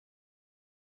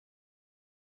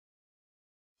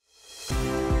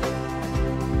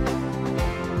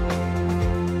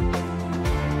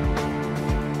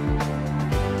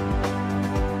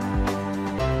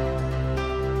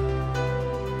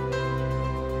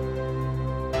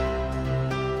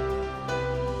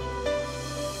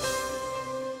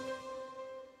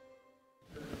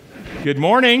Good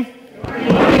morning.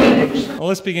 Well,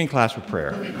 let's begin class with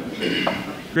prayer.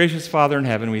 Gracious Father in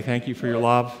heaven, we thank you for your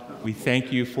love. We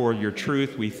thank you for your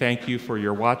truth. We thank you for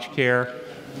your watch care.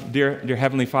 Dear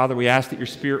Heavenly Father, we ask that your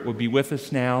Spirit will be with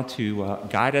us now to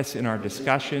guide us in our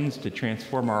discussions, to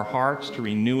transform our hearts, to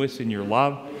renew us in your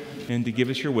love, and to give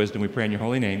us your wisdom. We pray in your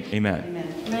holy name.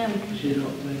 Amen. Amen.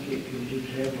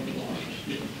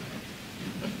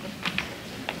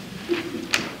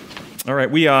 All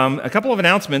right, a couple of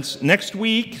announcements. Next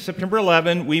week, September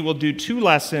 11, we will do 2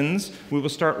 lessons. We will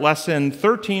start lesson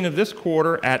 13 of this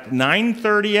quarter at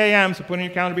 9:30 a.m. So put in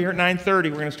your calendar to be here at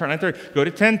 9:30. We're going to start at 9:30, go to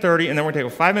 10:30, and then we're going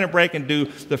to take a 5-minute break and do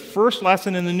the first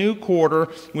lesson in the new quarter,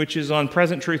 which is on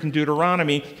present truth in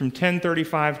Deuteronomy, from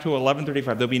 10:35 to 11:35.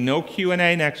 There'll be no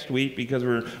Q&A next week because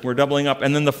we're doubling up.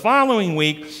 And then the following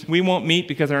week, we won't meet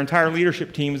because our entire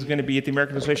leadership team is going to be at the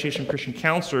American Association of Christian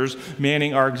Counselors,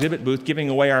 manning our exhibit booth, giving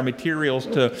away our materials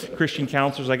to Christian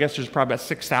counselors. I guess there's probably about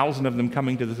 6,000 of them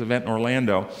coming to this event in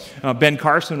Orlando. Ben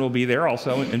Carson will be there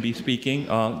also and be speaking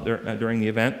during the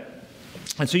event.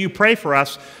 And so you pray for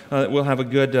us that we'll have a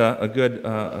good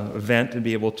event and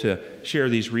be able to share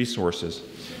these resources.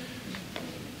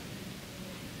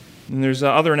 And there's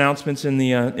other announcements in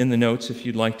the notes if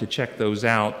you'd like to check those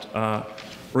out.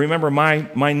 Remember,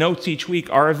 my notes each week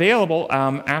are available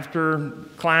after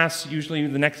class. Usually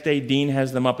the next day, Dean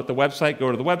has them up at the website. Go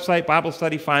to the website, Bible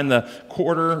study, find the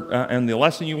quarter and the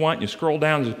lesson you want. You scroll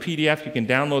down, there's a PDF. You can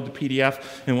download the PDF.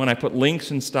 And when I put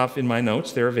links and stuff in my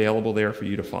notes, they're available there for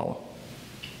you to follow.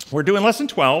 We're doing lesson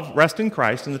 12, Rest in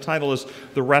Christ, and the title is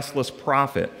The Restless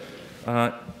Prophet.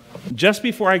 Just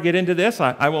before I get into this,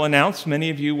 I will announce, many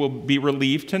of you will be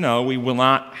relieved to know, we will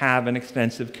not have an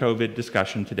extensive COVID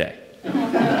discussion today.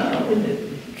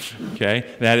 Okay,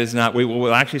 that is not, we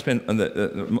will actually spend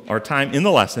our time in the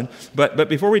lesson, but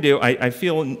before we do, I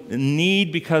feel a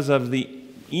need because of the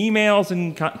emails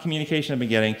and communication I've been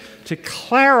getting to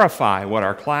clarify what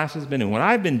our class has been and what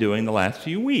I've been doing the last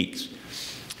few weeks.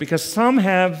 Because some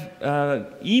have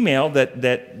emailed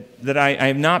that I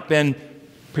have not been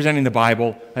presenting the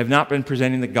Bible. I have not been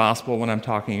presenting the gospel when I'm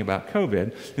talking about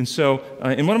COVID. And so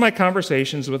in one of my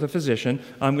conversations with a physician,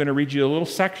 I'm going to read you a little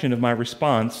section of my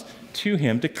response to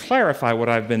him to clarify what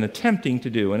I've been attempting to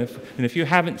do. And if you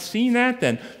haven't seen that,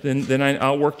 then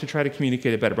I'll work to try to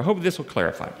communicate it better. But I hope this will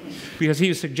clarify. Because he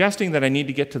was suggesting that I need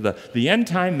to get to the end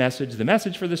time message, the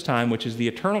message for this time, which is the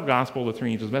eternal gospel, the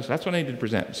three angels' message. That's what I need to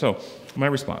present. So my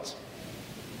response.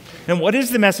 And what is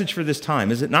the message for this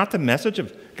time? Is it not the message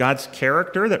of God's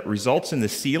character that results in the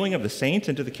sealing of the saints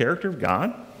into the character of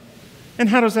God? And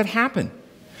how does that happen?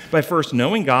 By first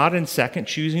knowing God and second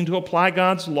choosing to apply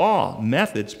God's law,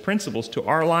 methods, principles to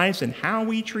our lives and how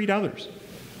we treat others.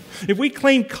 If we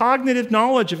claim cognitive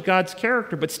knowledge of God's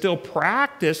character but still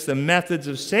practice the methods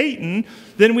of Satan,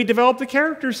 then we develop the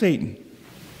character of Satan.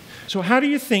 So how do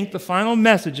you think the final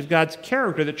message of God's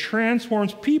character that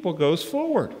transforms people goes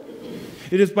forward?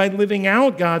 It is by living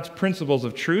out God's principles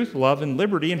of truth, love, and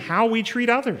liberty and how we treat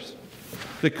others.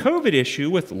 The COVID issue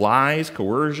with lies,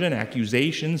 coercion,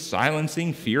 accusations,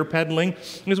 silencing, fear peddling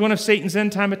is one of Satan's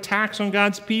end-time attacks on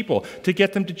God's people to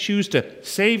get them to choose to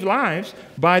save lives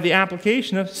by the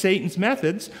application of Satan's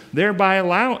methods, thereby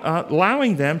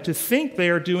allowing them to think they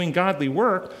are doing godly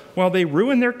work while they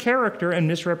ruin their character and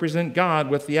misrepresent God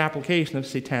with the application of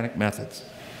satanic methods.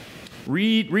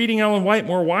 Reading Ellen White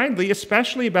more widely,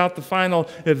 especially about the final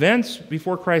events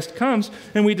before Christ comes,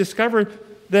 and we discover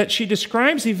that she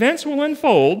describes events will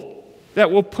unfold that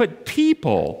will put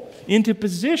people into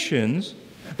positions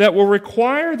that will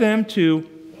require them to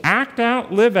act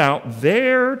out, live out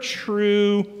their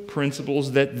true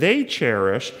principles that they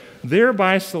cherish,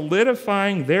 thereby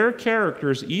solidifying their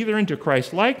characters either into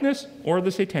Christ-likeness or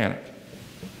the satanic.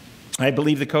 I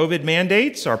believe the COVID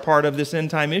mandates are part of this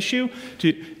end-time issue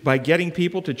by getting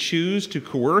people to choose to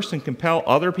coerce and compel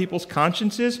other people's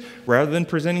consciences rather than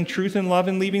presenting truth and love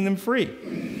and leaving them free.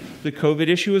 The COVID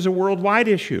issue is a worldwide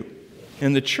issue,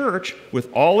 and the church,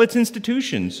 with all its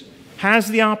institutions, has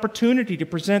the opportunity to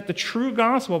present the true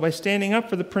gospel by standing up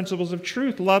for the principles of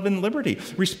truth, love, and liberty,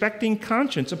 respecting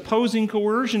conscience, opposing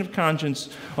coercion of conscience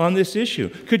on this issue.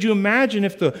 Could you imagine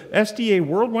if the SDA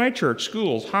Worldwide Church,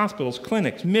 schools, hospitals,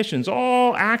 clinics, missions,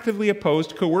 all actively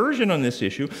opposed coercion on this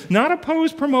issue, not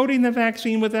opposed promoting the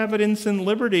vaccine with evidence and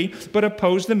liberty, but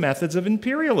opposed the methods of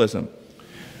imperialism?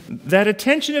 That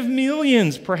attention of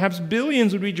millions, perhaps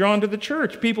billions, would be drawn to the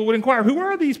church. People would inquire, who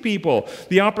are these people?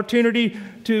 The opportunity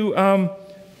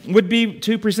would be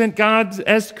to present God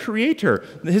as creator,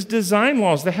 his design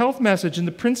laws, the health message, and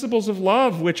the principles of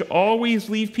love, which always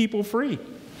leave people free.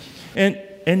 And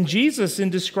And Jesus, in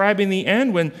describing the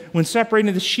end, when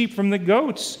separating the sheep from the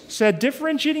goats, said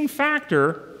differentiating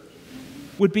factor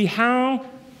would be how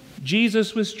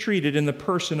Jesus was treated in the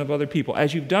person of other people.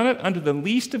 As you've done it unto the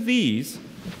least of these,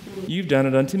 you've done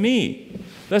it unto me.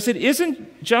 Thus, it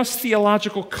isn't just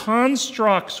theological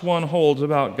constructs one holds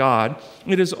about God.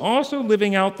 It is also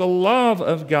living out the love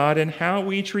of God and how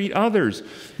we treat others,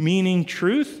 meaning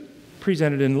truth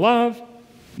presented in love,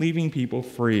 leaving people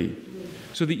free.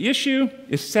 So the issue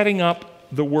is setting up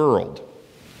the world.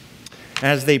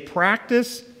 As they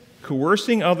practice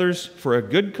coercing others for a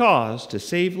good cause to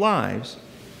save lives,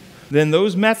 then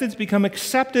those methods become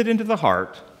accepted into the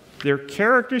heart, their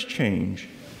characters change,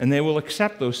 and they will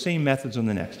accept those same methods on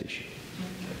the next issue.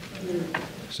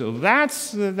 So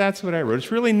that's what I wrote.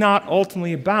 It's really not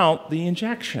ultimately about the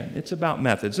injection. It's about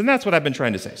methods, and that's what I've been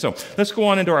trying to say. So let's go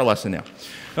on into our lesson now.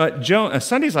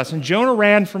 Sunday's lesson, Jonah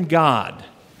ran from God,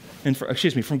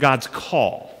 from God's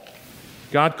call.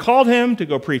 God called him to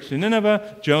go preach to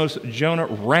Nineveh. Jonah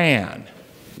ran.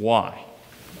 Why?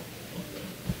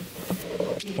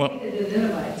 Well, he hated the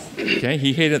Ninevites. Okay,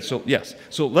 he hated it. So yes.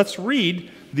 So let's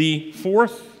read the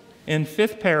 4th and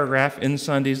 5th paragraph in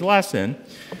Sunday's lesson.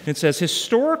 It says,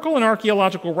 historical and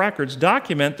archaeological records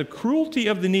document the cruelty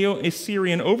of the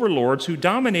Neo-Assyrian overlords who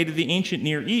dominated the ancient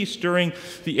Near East during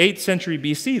the 8th century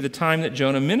BC, the time that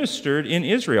Jonah ministered in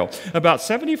Israel. About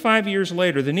 75 years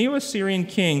later, the Neo-Assyrian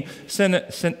king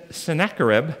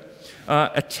Sennacherib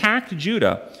attacked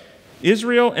Judah.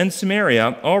 Israel and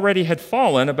Samaria already had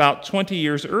fallen about 20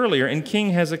 years earlier, and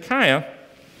King Hezekiah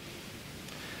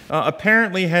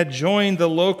apparently had joined the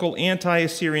local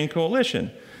anti-Assyrian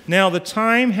coalition. Now the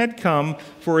time had come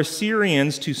for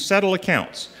Assyrians to settle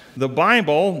accounts. The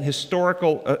Bible,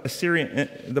 historical Assyrian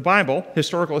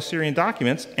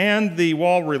documents, and the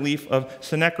wall relief of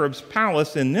Sennacherib's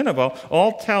palace in Nineveh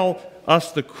all tell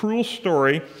us the cruel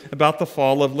story about the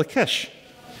fall of Lachish,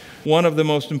 one of the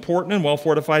most important and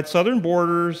well-fortified southern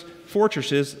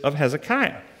fortresses of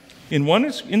Hezekiah. In one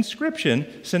inscription,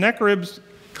 Sennacherib's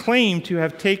claimed to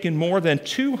have taken more than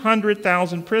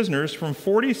 200,000 prisoners from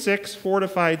 46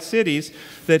 fortified cities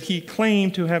that he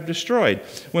claimed to have destroyed.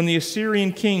 When the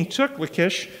Assyrian king took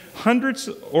Lachish, hundreds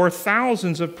or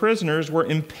thousands of prisoners were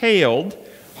impaled.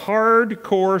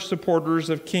 Hardcore supporters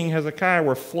of King Hezekiah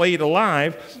were flayed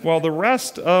alive, while the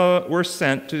rest were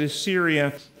sent to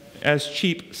Assyria as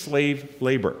cheap slave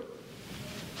labor.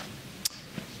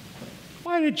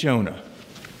 Why did Jonah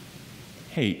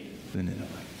hate the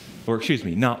Ninevites? Or,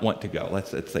 not want to go.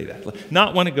 Let's say that.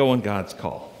 Not want to go on God's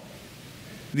call.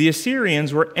 The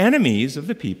Assyrians were enemies of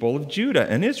the people of Judah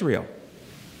and Israel.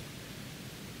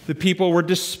 The people were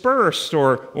dispersed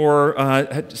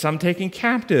or some taken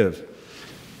captive.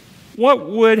 What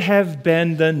would have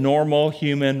been the normal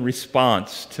human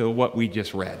response to what we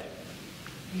just read?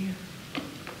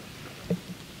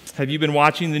 Have you been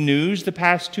watching the news the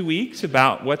past 2 weeks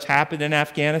about what's happened in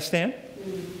Afghanistan?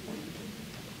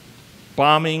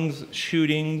 Bombings,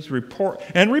 shootings,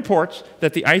 reports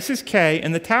that the ISIS-K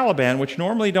and the Taliban, which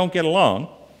normally don't get along,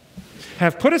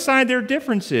 have put aside their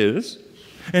differences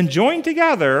and joined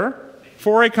together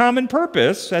for a common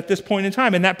purpose at this point in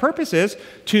time. And that purpose is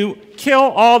to kill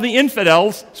all the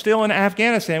infidels still in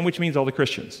Afghanistan, which means all the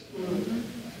Christians.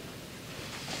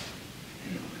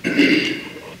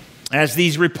 As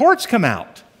these reports come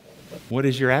out, what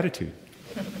is your attitude?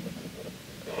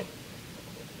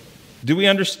 Do we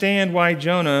understand why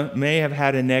Jonah may have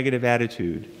had a negative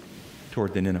attitude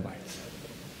toward the Ninevites?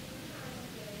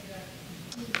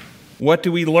 What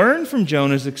do we learn from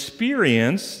Jonah's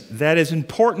experience that is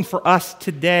important for us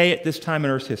today at this time in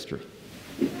Earth's history?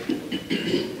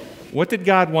 What did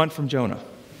God want from Jonah?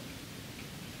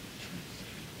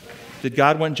 Did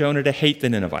God want Jonah to hate the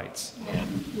Ninevites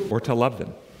or to love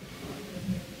them?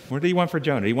 What did he want for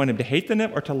Jonah? Did he want him to hate them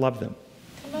or to love them?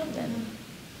 To love them.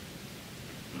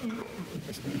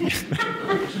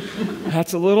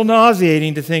 That's a little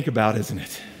nauseating to think about, isn't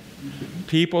it?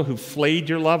 People who flayed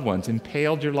your loved ones,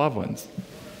 impaled your loved ones.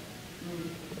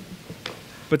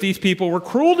 But these people were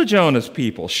cruel to Jonah's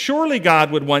people. Surely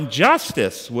God would want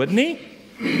justice, wouldn't he?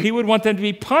 He would want them to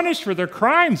be punished for their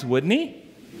crimes, wouldn't he?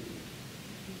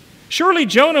 Surely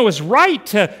Jonah was right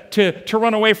to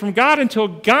run away from God until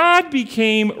God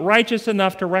became righteous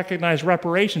enough to recognize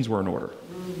reparations were in order.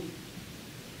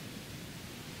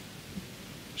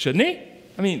 Shouldn't he?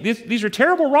 I mean, these are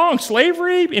terrible wrongs.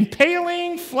 Slavery,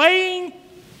 impaling, flaying.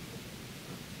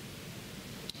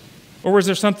 Or was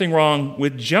there something wrong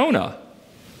with Jonah?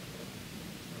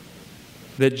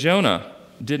 That Jonah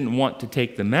didn't want to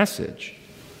take the message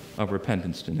of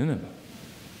repentance to Nineveh.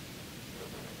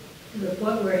 To the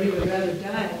point where he would rather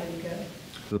die than go.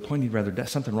 to the point he'd rather die.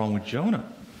 Something wrong with Jonah.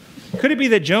 Could it be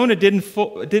that Jonah didn't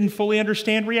fully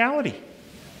understand reality?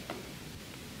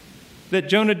 That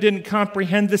Jonah didn't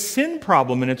comprehend the sin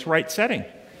problem in its right setting?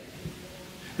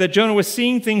 That Jonah was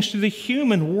seeing things through the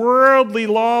human, worldly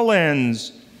law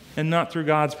lens and not through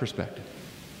God's perspective?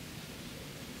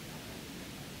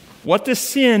 What does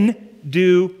sin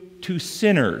do to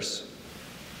sinners?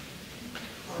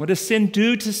 What does sin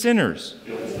do to sinners?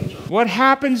 What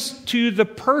happens to the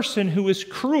person who is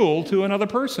cruel to another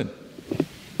person?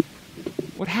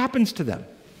 What happens to them?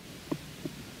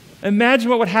 Imagine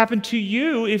what would happen to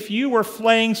you if you were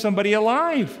flaying somebody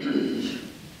alive.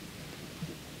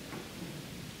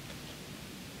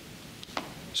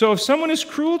 So if someone is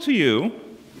cruel to you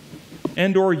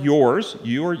and or yours,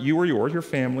 you or yours, your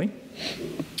family,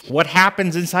 what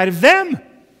happens inside of them?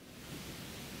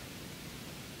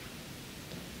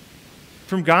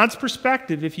 From God's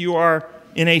perspective, if you are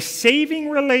in a saving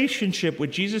relationship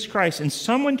with Jesus Christ and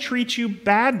someone treats you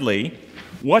badly,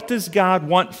 what does God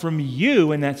want from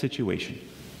you in that situation?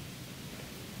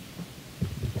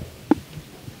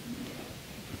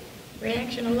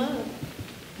 Reaction of love.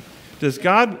 Does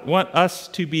God want us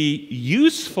to be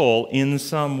useful in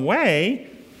some way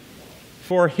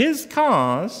for His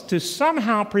cause to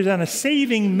somehow present a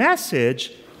saving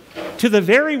message to the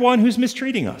very one who's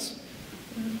mistreating us?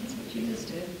 That's what Jesus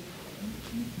did.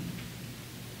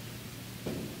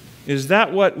 Is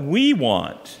that what we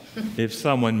want if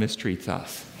someone mistreats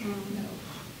us? No.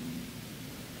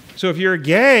 So if you're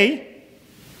gay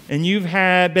and you've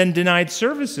been denied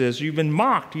services, you've been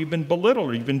mocked, you've been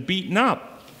belittled, you've been beaten up,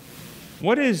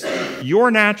 what is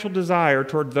your natural desire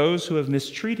toward those who have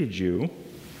mistreated you?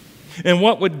 And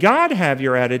what would God have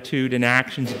your attitude and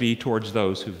actions be towards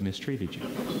those who've mistreated you?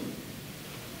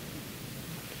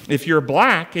 If you're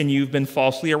black and you've been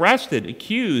falsely arrested,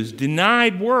 accused,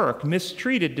 denied work,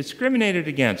 mistreated, discriminated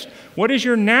against, what is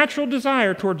your natural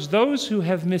desire towards those who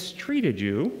have mistreated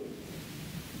you?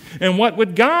 And what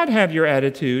would God have your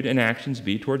attitude and actions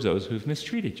be towards those who've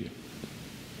mistreated you?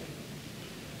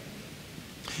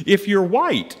 If you're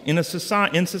white in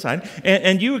society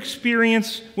and you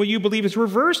experience what you believe is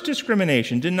reverse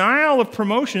discrimination, denial of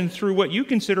promotion through what you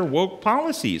consider woke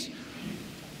policies,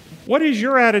 what is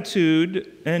your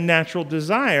attitude and natural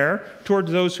desire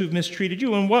towards those who've mistreated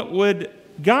you? And what would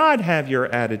God have your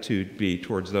attitude be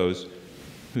towards those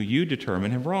who you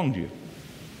determine have wronged you?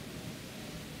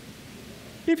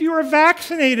 If you are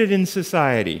vaccinated in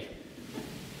society,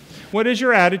 what is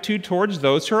your attitude towards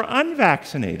those who are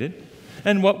unvaccinated?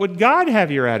 And what would God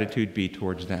have your attitude be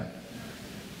towards them?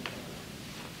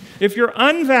 If you're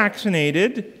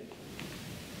unvaccinated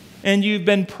and you've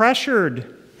been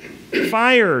pressured,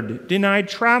 fired, denied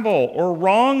travel, or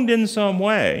wronged in some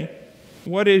way,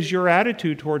 what is your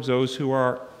attitude towards those who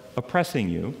are oppressing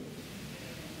you?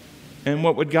 And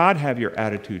what would God have your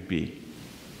attitude be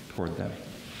toward them?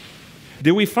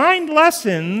 Do we find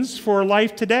lessons for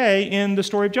life today in the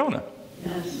story of Jonah?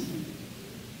 Yes.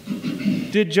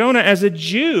 Did Jonah, as a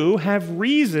Jew, have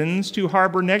reasons to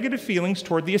harbor negative feelings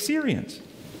toward the Assyrians?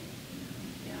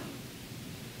 Yeah.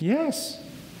 Yes.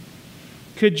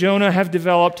 Could Jonah have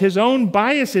developed his own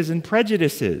biases and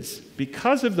prejudices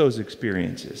because of those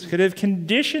experiences? Could have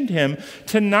conditioned him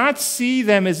to not see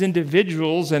them as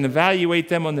individuals and evaluate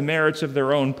them on the merits of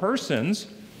their own persons?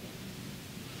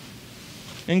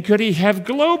 And could he have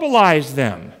globalized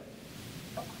them?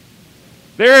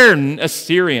 They're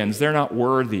Assyrians, they're not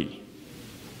worthy.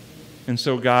 And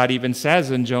so God even says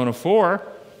in Jonah 4,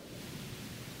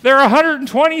 there are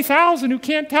 120,000 who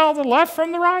can't tell the left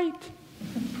from the right.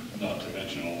 Not to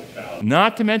mention all the cattle.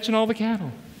 Not to mention all the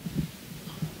cattle.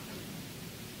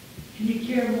 And you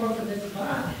care more for this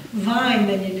vine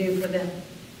than you do for them.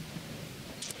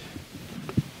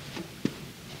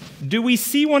 Do we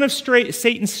see one of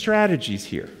Satan's strategies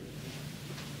here?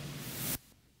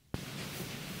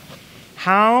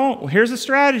 Here's a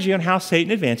strategy on how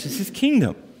Satan advances his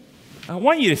kingdom. I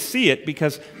want you to see it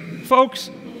because, folks,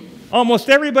 almost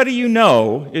everybody you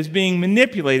know is being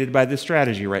manipulated by this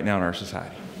strategy right now in our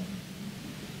society.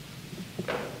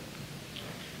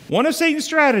 One of Satan's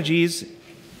strategies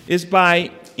is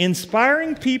by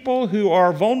inspiring people who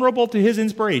are vulnerable to his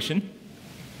inspiration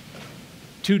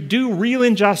to do real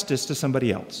injustice to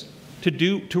somebody else,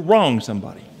 to wrong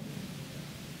somebody.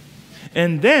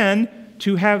 And then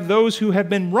to have those who have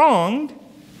been wronged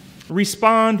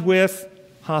respond with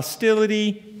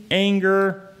hostility,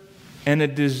 anger, and a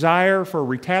desire for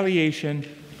retaliation,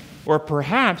 or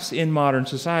perhaps in modern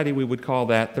society we would call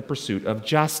that the pursuit of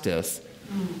justice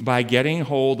by getting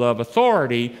hold of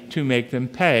authority to make them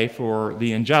pay for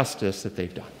the injustice that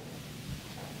they've done.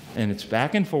 And it's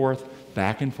back and forth,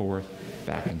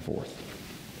 back and forth.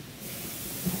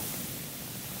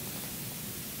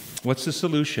 What's the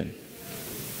solution?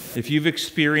 If you've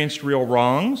experienced real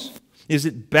wrongs, is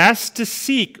it best to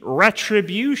seek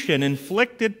retribution,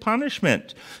 inflicted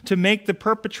punishment, to make the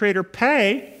perpetrator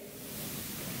pay?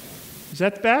 Is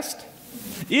that the best?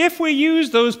 If we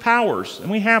use those powers,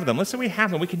 and we have them, let's say we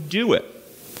have them, we can do it.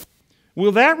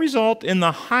 Will that result in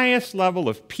the highest level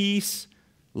of peace,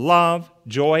 love,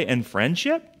 joy, and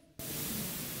friendship?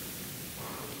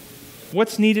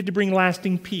 What's needed to bring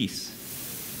lasting peace?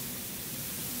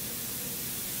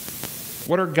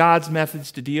 What are God's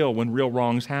methods to deal when real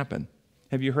wrongs happen?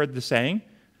 Have you heard the saying?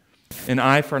 An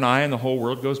eye for an eye and the whole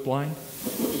world goes blind?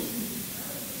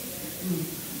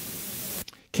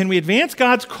 Can we advance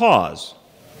God's cause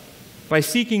by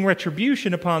seeking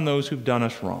retribution upon those who've done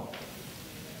us wrong?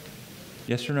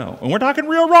 Yes or no? And we're talking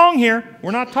real wrong here.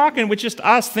 We're not talking with just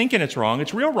us thinking it's wrong.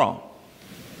 It's real wrong.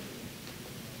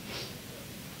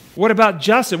 What about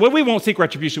justice? Well, we won't seek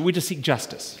retribution. We just seek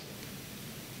justice.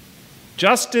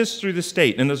 Justice through the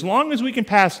state. And as long as we can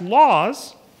pass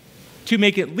laws to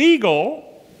make it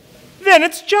legal, then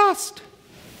it's just,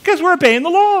 because we're obeying the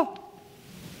law.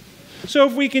 So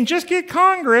if we can just get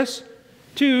Congress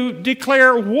to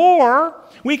declare war,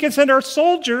 we can send our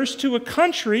soldiers to a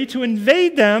country to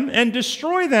invade them and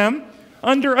destroy them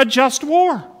under a just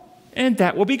war. And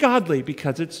that will be godly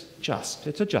because it's just.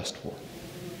 It's a just war.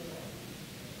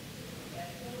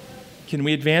 Can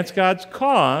we advance God's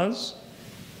cause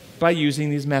by using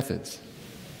these methods?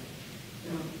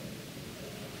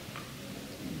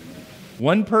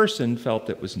 One person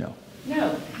felt it was no.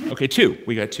 No. Okay, two.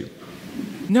 We got two.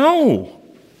 No.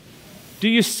 Do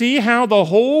you see how the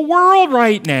whole world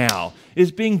right now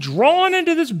is being drawn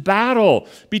into this battle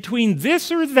between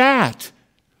this or that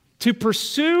to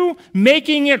pursue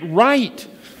making it right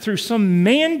through some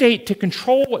mandate to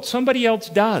control what somebody else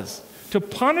does, to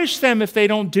punish them if they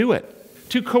don't do it,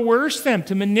 to coerce them,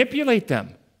 to manipulate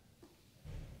them?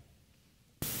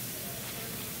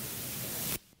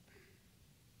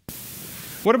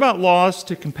 What about laws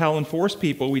to compel and force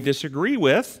people we disagree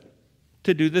with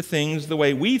to do the things the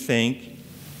way we think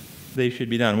they should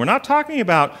be done? We're not talking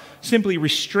about simply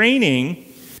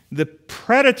restraining the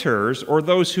predators or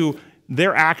those who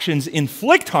their actions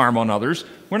inflict harm on others.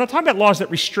 We're not talking about laws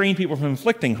that restrain people from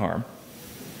inflicting harm.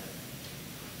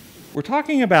 We're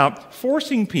talking about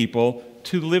forcing people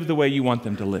to live the way you want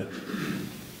them to live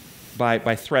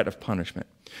by threat of punishment.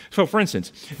 So, for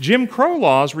instance, Jim Crow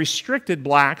laws restricted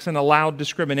blacks and allowed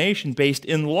discrimination based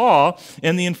in law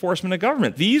and the enforcement of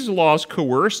government. These laws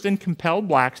coerced and compelled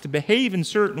blacks to behave in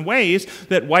certain ways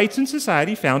that whites in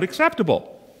society found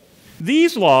acceptable.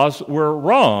 These laws were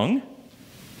wrong,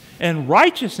 and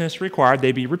righteousness required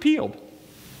they be repealed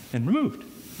and removed.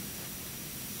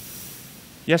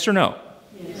 Yes or no?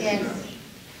 Yes.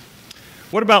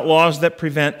 What about laws that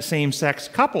prevent same-sex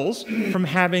couples from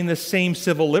having the same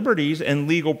civil liberties and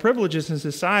legal privileges in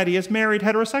society as married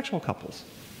heterosexual couples?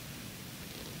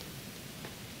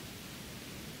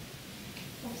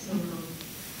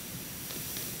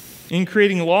 In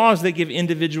creating laws that give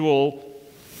individual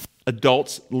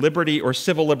adults liberty or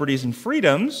civil liberties and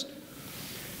freedoms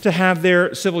to have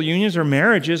their civil unions or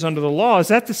marriages under the law, is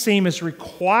that the same as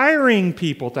requiring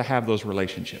people to have those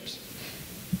relationships?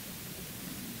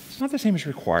 Not the same as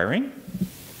requiring.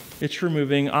 It's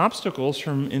removing obstacles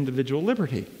from individual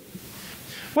liberty.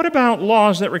 What about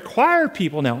laws that require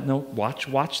people? Now,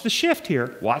 watch the shift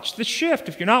here. Watch the shift.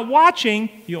 If you're not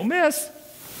watching, you'll miss.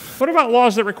 What about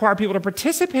laws that require people to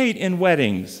participate in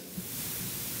weddings?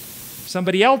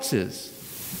 Somebody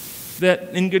else's.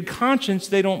 That in good conscience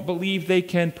they don't believe they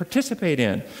can participate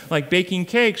in, like baking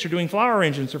cakes or doing flower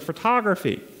arrangements or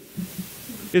photography.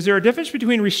 Is there a difference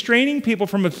between restraining people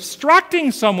from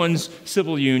obstructing someone's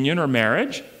civil union or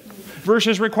marriage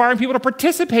versus requiring people to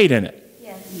participate in it?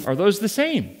 Yes. Are those the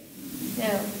same?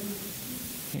 No.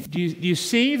 Do you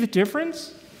see the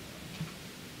difference?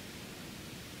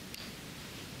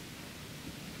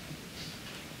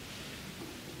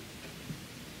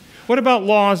 What about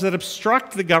laws that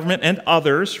obstruct the government and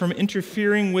others from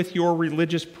interfering with your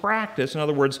religious practice? In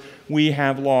other words, we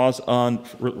have laws on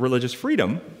religious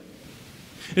freedom.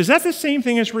 Is that the same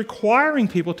thing as requiring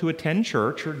people to attend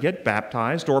church or get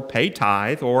baptized or pay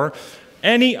tithe or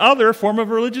any other form of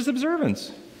religious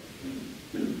observance?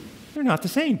 They're not the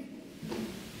same.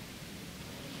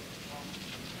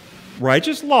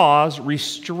 Righteous laws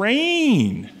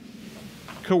restrain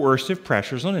coercive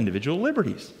pressures on individual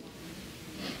liberties.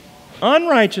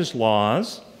 Unrighteous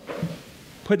laws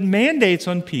put mandates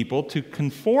on people to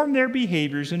conform their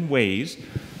behaviors in ways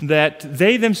that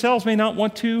they themselves may not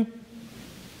want to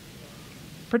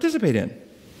participate in.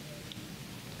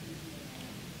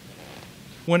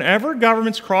 Whenever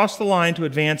governments cross the line to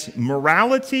advance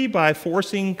morality by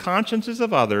forcing consciences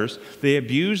of others, they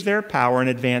abuse their power and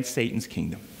advance Satan's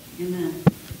kingdom. Amen.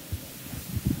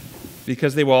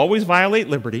 Because they will always violate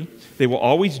liberty, they will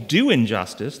always do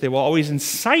injustice, they will always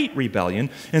incite rebellion,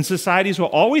 and societies will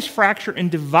always fracture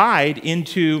and divide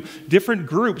into different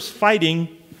groups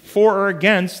fighting for or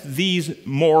against these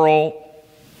moral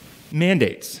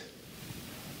mandates.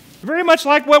 Very much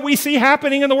like what we see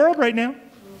happening in the world right now.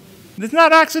 It's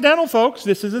not accidental, folks.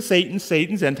 This is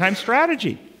Satan's end-time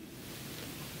strategy.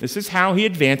 This is how he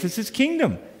advances his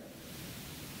kingdom.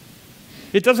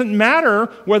 It doesn't matter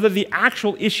whether the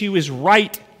actual issue is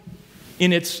right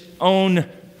in its own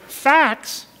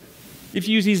facts. If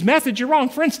you use these methods, you're wrong.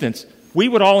 For instance, we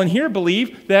would all in here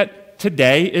believe that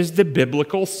today is the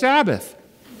biblical Sabbath.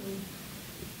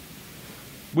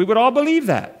 We would all believe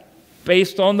that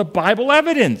based on the Bible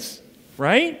evidence,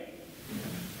 right?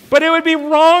 But it would be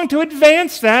wrong to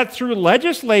advance that through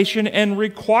legislation and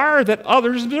require that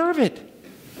others observe it.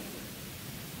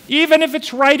 Even if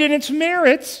it's right in its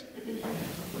merits,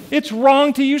 it's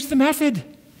wrong to use the method.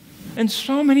 And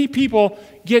so many people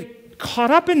get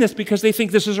caught up in this because they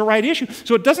think this is a right issue.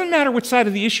 So it doesn't matter which side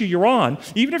of the issue you're on,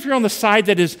 even if you're on the side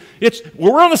that is,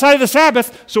 we're on the side of the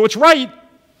Sabbath, so it's right.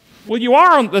 Well, you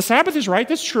are on, the Sabbath is right,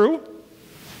 that's true.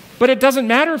 But it doesn't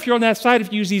matter if you're on that side,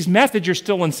 if you use these methods, you're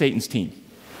still on Satan's team.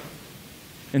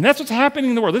 And that's what's happening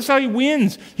in the world. This is how he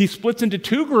wins. He splits into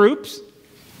two groups,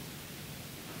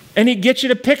 and he gets you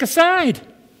to pick a side.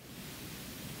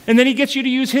 And then he gets you to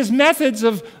use his methods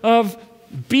of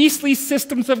beastly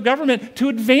systems of government to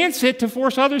advance it, to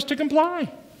force others to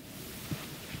comply.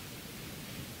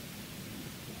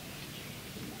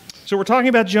 So we're talking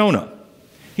about Jonah.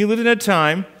 He lived in a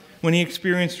time when he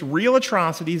experienced real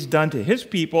atrocities done to his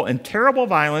people and terrible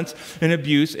violence and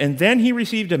abuse, and then he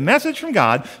received a message from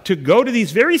God to go to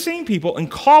these very same people and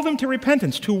call them to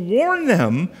repentance, to warn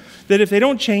them that if they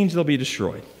don't change, they'll be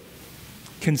destroyed.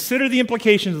 Consider the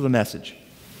implications of the message.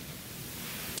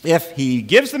 If he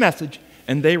gives the message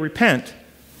and they repent,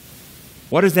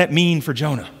 what does that mean for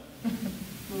Jonah?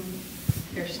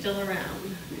 They're still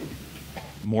around.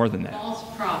 More than that. False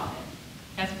prophet.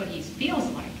 That's what he feels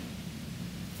like.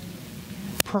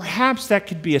 Perhaps that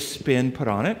could be a spin put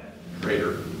on it.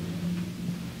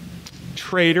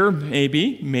 Traitor,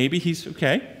 maybe. Maybe he's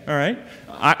okay. All right.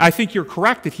 I think you're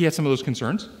correct that he had some of those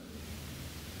concerns.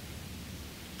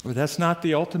 But that's not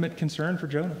the ultimate concern for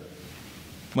Jonah.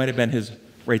 Might have been his,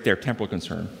 right there, temporal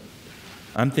concern.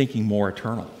 I'm thinking more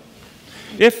eternal.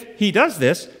 If he does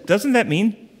this, doesn't that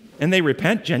mean, and they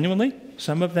repent genuinely,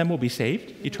 some of them will be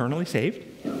saved, eternally saved?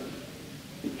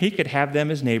 He could have them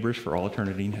as neighbors for all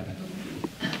eternity in heaven.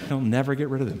 He'll never get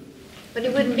rid of them. But he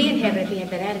wouldn't be in heaven if he had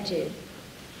that attitude.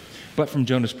 But from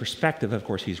Jonah's perspective, of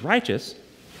course, he's righteous.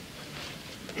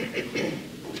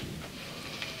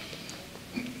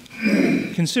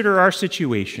 Consider our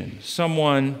situation.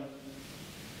 Someone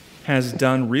has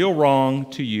done real wrong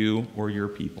to you or your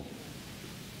people.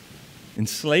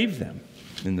 Enslaved them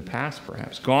in the past,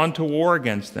 perhaps. Gone to war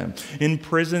against them.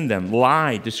 Imprisoned them.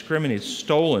 Lied, discriminated,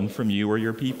 stolen from you or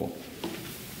your people.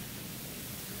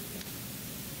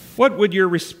 What would your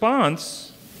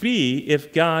response be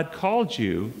if God called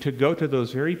you to go to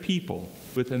those very people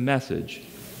with a message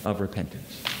of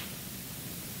repentance?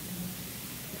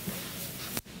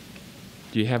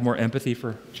 Do you have more empathy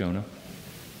for Jonah?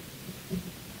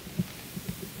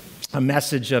 A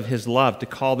message of his love to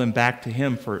call them back to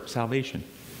him for salvation.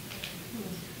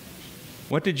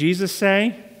 What did Jesus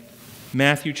say?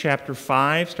 Matthew chapter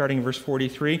 5, starting in verse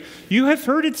 43. You have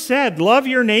heard it said, love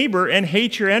your neighbor and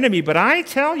hate your enemy. But I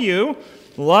tell you,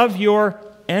 love your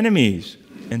enemies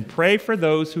and pray for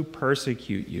those who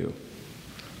persecute you,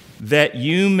 that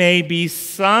you may be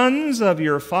sons of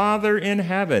your Father in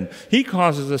heaven. He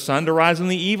causes the sun to rise on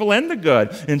the evil and the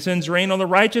good, and sends rain on the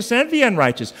righteous and the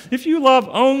unrighteous. If you love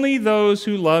only those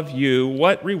who love you,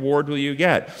 what reward will you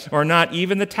get? Are not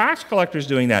even the tax collectors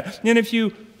doing that? And if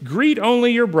you greet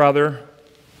only your brother,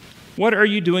 what are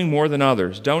you doing more than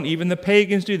others? Don't even the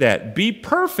pagans do that? Be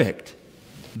perfect,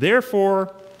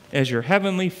 therefore, as your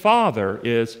heavenly Father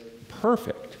is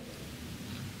perfect.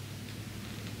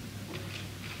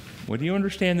 What do you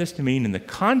understand this to mean in the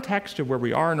context of where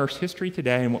we are in Earth's history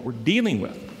today and what we're dealing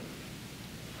with?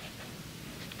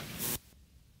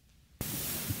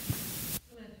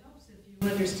 Well, it helps if you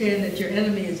understand that your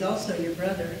enemy is also your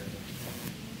brother.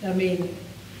 I mean,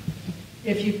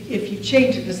 if you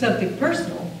change it to something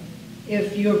personal,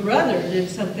 if your brother did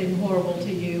something horrible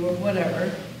to you or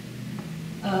whatever,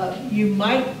 you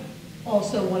might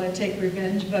also want to take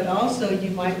revenge, but also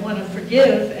you might want to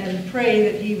forgive and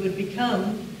pray that he would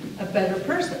become a better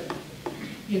person.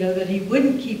 You know, that he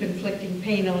wouldn't keep inflicting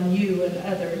pain on you and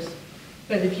others.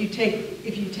 But if you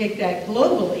take that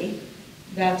globally,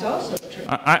 that's also true.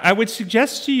 I would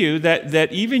suggest to you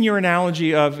that even your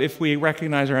analogy of if we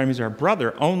recognize our enemy as our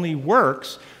brother only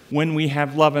works when we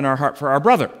have love in our heart for our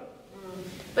brother.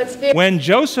 But When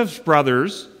Joseph's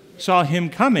brothers saw him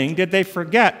coming, did they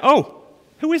forget, oh,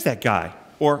 who is that guy?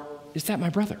 Or is that my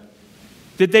brother?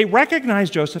 Did they recognize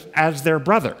Joseph as their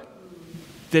brother?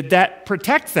 Did that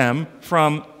protect them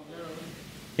from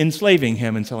enslaving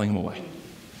him and selling him away?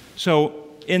 So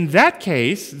in that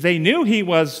case, they knew he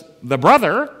was the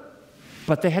brother,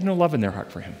 but they had no love in their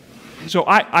heart for him. So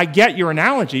I get your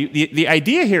analogy. The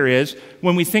idea here is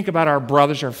when we think about our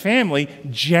brothers, our family,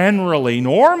 generally,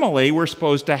 normally, we're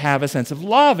supposed to have a sense of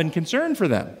love and concern for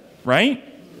them, right?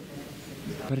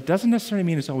 But it doesn't necessarily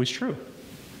mean it's always true.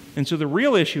 And so the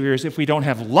real issue here is if we don't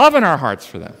have love in our hearts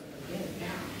for them.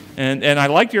 And I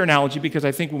like your analogy because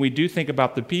I think when we do think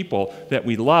about the people that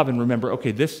we love and remember,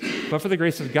 okay, this, but for the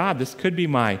grace of God, this could be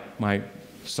my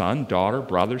son, daughter,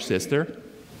 brother, sister.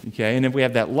 Okay, and if we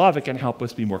have that love, it can help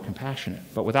us be more compassionate.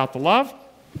 But without the love,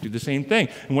 do the same thing.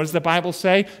 And what does the Bible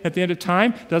say at the end of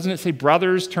time? Doesn't it say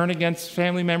brothers turn against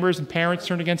family members and parents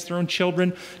turn against their own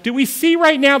children? Do we see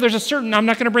right now there's a certain, I'm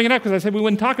not going to bring it up because I said we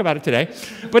wouldn't talk about it today,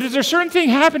 but is there a certain thing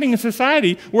happening in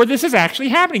society where this is actually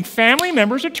happening? Family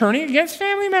members are turning against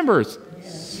family members.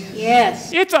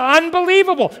 yes. It's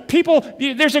unbelievable. People,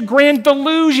 there's a grand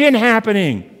delusion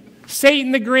happening.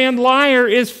 Satan, the grand liar,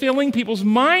 is filling people's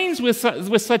minds with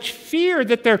such fear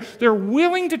that they're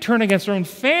willing to turn against their own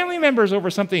family members over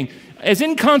something as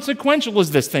inconsequential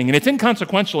as this thing. And it's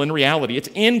inconsequential in reality. It's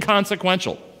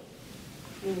inconsequential.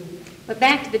 But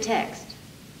back to the text.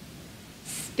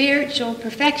 Spiritual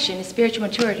perfection is spiritual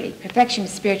maturity. Perfection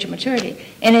is spiritual maturity.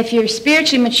 And if you're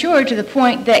spiritually mature to the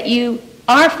point that you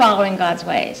are following God's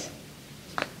ways.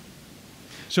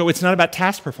 So it's not about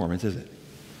task performance, is it?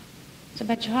 It's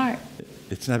about your heart.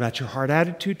 It's not about your heart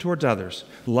attitude towards others,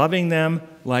 loving them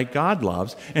like God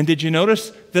loves. And did you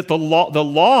notice that the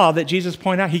law that Jesus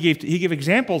pointed out, he gave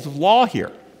examples of law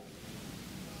here.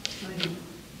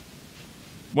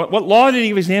 What law did he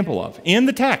give example of? In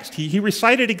the text, he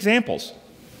recited examples.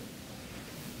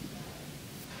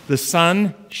 The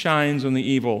sun shines on the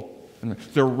evil, and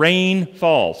the rain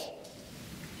falls.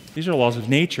 These are laws of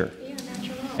nature. Yeah,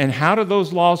 natural law. And how do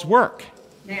those laws work?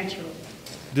 Natural.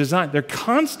 They're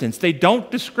constants. They don't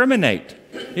discriminate.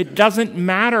 It doesn't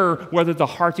matter whether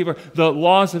the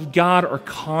laws of God are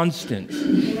constant.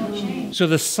 So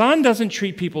the sun doesn't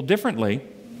treat people differently,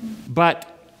 but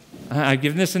I've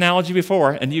given this analogy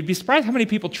before, and you'd be surprised how many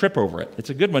people trip over it. It's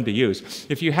a good one to use.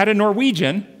 If you had a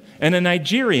Norwegian and a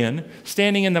Nigerian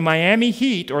standing in the Miami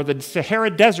heat or the Sahara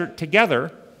Desert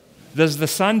together, does the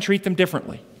sun treat them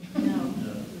differently?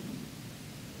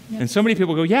 And so many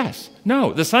people go, yes.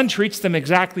 No, the sun treats them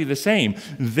exactly the same.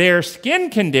 Their skin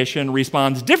condition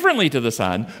responds differently to the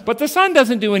sun, but the sun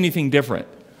doesn't do anything different.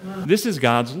 This is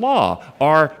God's law.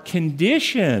 Our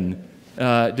condition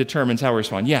determines how we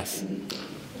respond. Yes?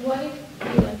 What if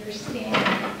you understand,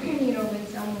 when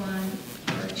someone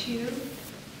hurts you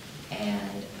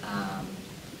and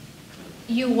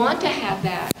you want to have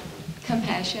that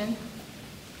compassion,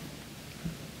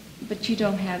 but you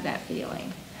don't have that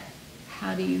feeling?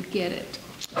 How do you get it?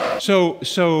 So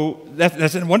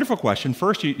that's a wonderful question.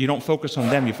 First, you don't focus on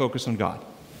them, you focus on God.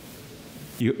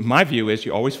 My view is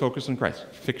you always focus on Christ.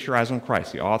 Fix your eyes on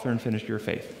Christ, the author and finisher of your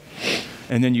faith.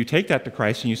 And then you take that to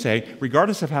Christ and you say,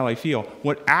 regardless of how I feel,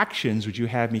 what actions would you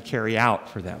have me carry out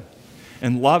for them?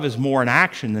 And love is more an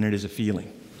action than it is a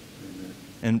feeling.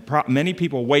 And many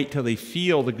people wait till they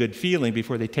feel the good feeling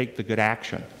before they take the good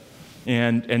action.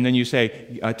 And then you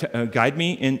say, guide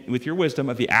me with your wisdom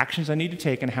of the actions I need to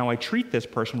take and how I treat this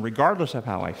person regardless of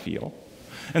how I feel.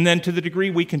 And then to the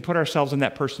degree we can put ourselves in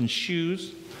that person's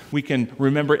shoes, we can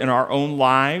remember in our own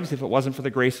lives, if it wasn't for the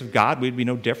grace of God, we'd be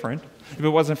no different. If it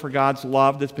wasn't for God's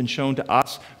love that's been shown to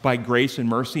us by grace and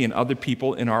mercy and other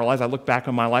people in our lives, I look back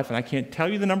on my life and I can't tell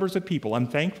you the numbers of people I'm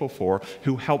thankful for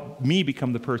who helped me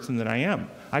become the person that I am.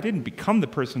 I didn't become the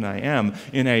person I am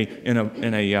in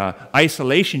a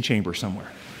isolation chamber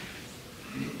somewhere.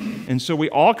 And so we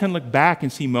all can look back and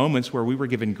see moments where we were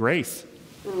given grace.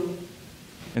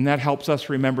 And that helps us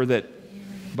remember that,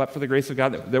 but for the grace of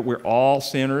God, that we're all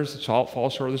sinners, fall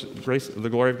short of the grace, the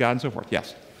glory of God, and so forth.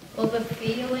 Yes? Will the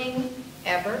feeling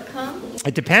ever come?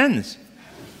 It depends.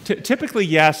 Typically,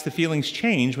 yes, the feelings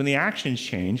change when the actions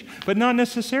change, but not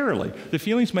necessarily. The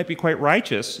feelings might be quite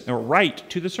righteous or right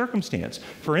to the circumstance.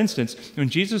 For instance, when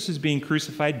Jesus is being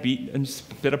crucified, beaten, and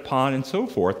spit upon, and so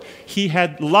forth, he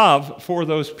had love for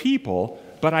those people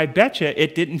but I bet you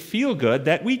it didn't feel good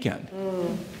that weekend.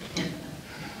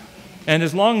 And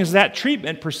as long as that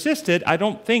treatment persisted, I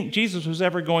don't think Jesus was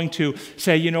ever going to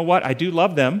say, you know what, I do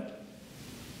love them,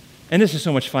 and this is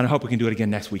so much fun, I hope we can do it again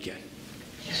next weekend.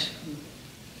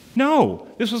 No,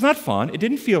 this was not fun. It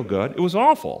didn't feel good. It was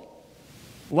awful.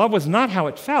 Love was not how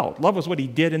it felt. Love was what he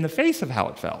did in the face of how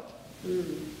it felt.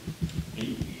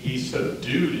 He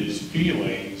subdued his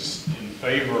feelings in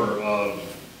favor of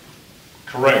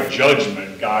correct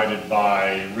judgment guided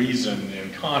by reason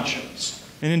and conscience.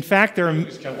 And in fact, there are...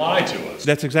 Humans can lie to us.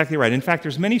 That's exactly right. In fact,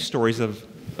 there's many stories of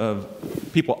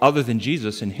people other than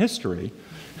Jesus in history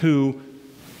who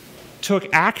took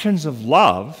actions of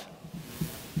love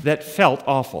that felt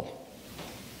awful.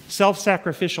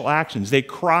 Self-sacrificial actions. They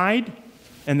cried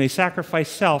and they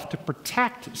sacrificed self to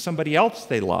protect somebody else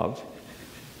they loved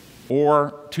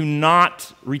or to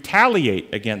not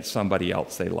retaliate against somebody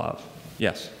else they love.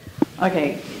 Yes?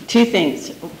 Okay, two things.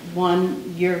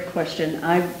 One, your question.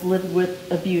 I've lived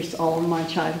with abuse all of my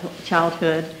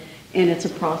childhood, and it's a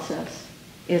process.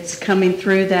 It's coming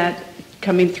through that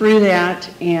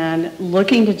and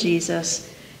looking to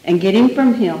Jesus and getting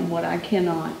from him what I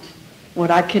cannot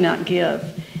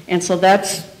give. And so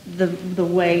that's the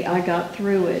way I got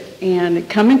through it. And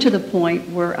coming to the point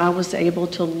where I was able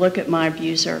to look at my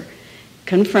abuser,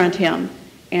 confront him,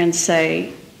 and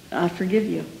say, I forgive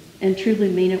you, and truly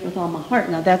mean it with all my heart.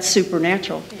 Now, that's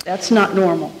supernatural. That's not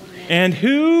normal. And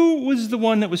who was the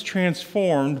one that was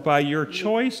transformed by your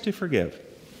choice to forgive?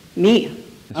 Me.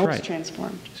 That's I was right.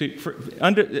 transformed. So,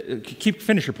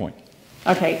 finish your point.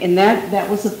 Okay, and that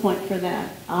was the point for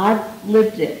that. I've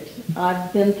lived it.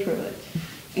 I've been through it.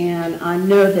 And I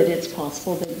know that it's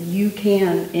possible that you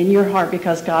can, in your heart,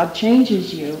 because God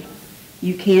changes you,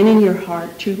 you can in your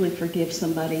heart truly forgive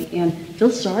somebody and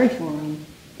feel sorry for them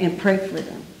and pray for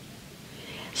them.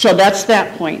 So that's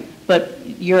that point. But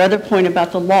your other point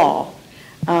about the law,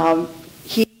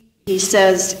 he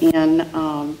says in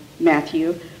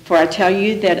Matthew, for I tell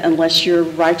you that unless your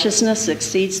righteousness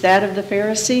exceeds that of the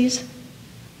Pharisees'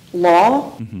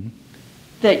 law,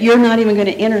 that you're not even going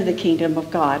to enter the kingdom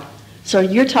of God. So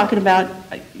you're talking about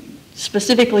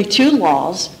specifically two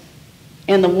laws,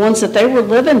 and the ones that they were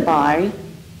living by.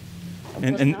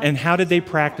 And how did they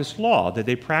practice law? Did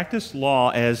they practice law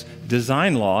as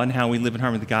design law and how we live in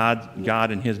harmony with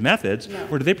God and his methods? No.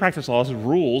 Or did they practice law as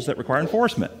rules that require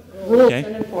enforcement? Rules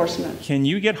and enforcement. Can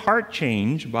you get heart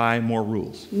change by more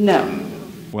rules? No.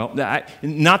 Well,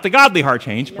 not the godly heart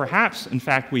change. Perhaps, in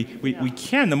fact, we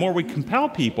can. The more we compel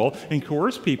people and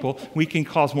coerce people, we can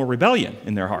cause more rebellion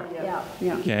in their heart.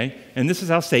 Yeah. Okay? And this is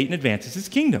how Satan advances his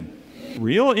kingdom.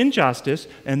 Real injustice,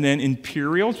 and then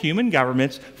imperial human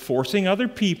governments forcing other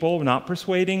people, not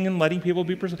persuading and letting people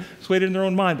be persuaded in their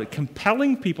own mind, but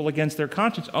compelling people against their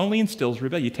conscience only instills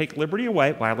rebellion. You take liberty away,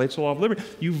 it violates the law of liberty.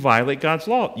 You violate God's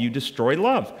law. You destroy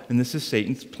love. And this is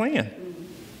Satan's plan.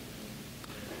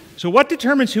 So what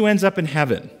determines who ends up in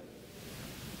heaven?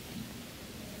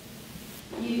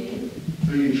 Who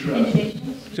you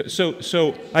trust.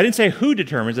 So I didn't say who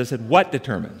determines, I said what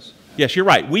determines. Yes, you're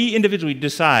right. We individually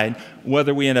decide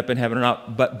whether we end up in heaven or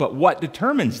not, but what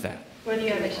determines that? Whether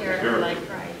you have a character like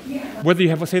Christ. Whether you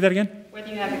have, say that again? Whether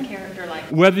you have a character like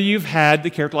Christ. Whether you've had the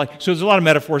character like, so there's a lot of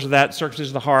metaphors of that, circumcision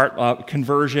of the heart,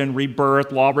 conversion,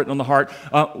 rebirth, law written on the heart.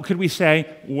 Could we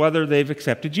say whether they've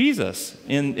accepted Jesus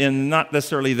in not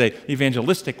necessarily the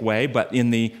evangelistic way, but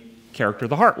in the character of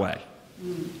the heart way?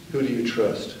 Who do you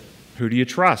trust? Who do you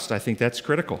trust? I think that's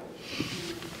critical.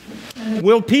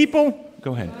 Will people...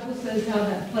 Go ahead. The Bible says how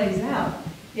that plays out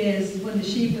is when the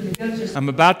sheep and the goats are... I'm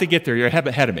about to get there. You're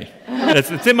ahead of me.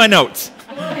 It's in my notes.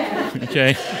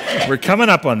 Okay? We're coming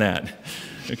up on that.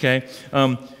 Okay?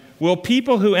 Will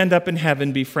people who end up in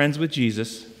heaven be friends with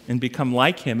Jesus and become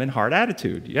like him in heart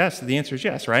attitude? Yes, the answer is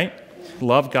yes, right?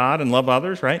 Love God and love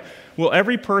others, right? Will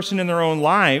every person in their own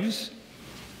lives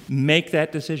make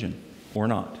that decision or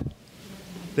not?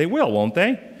 They will, won't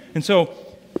they? And so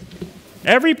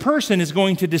every person is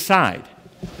going to decide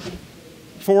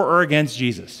for or against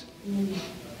Jesus.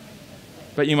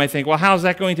 But you might think, well, how's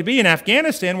that going to be in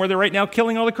Afghanistan where they're right now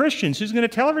killing all the Christians? Who's going to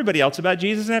tell everybody else about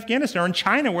Jesus in Afghanistan? Or in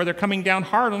China where they're coming down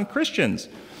hard on Christians?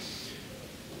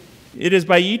 It is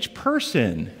by each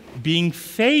person being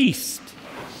faced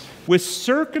with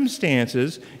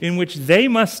circumstances in which they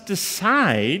must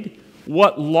decide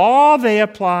what law they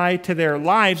apply to their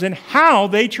lives and how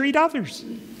they treat others.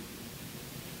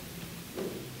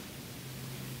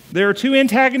 There are two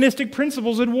antagonistic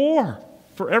principles at war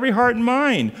for every heart and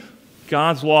mind.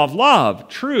 God's law of love,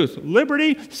 truth,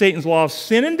 liberty, Satan's law of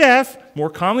sin and death, more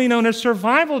commonly known as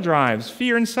survival drives,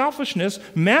 fear and selfishness,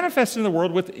 manifest in the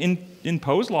world with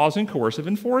imposed laws and coercive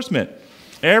enforcement.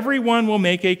 Everyone will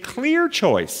make a clear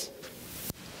choice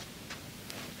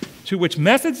to which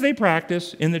methods they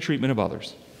practice in the treatment of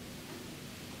others.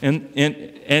 And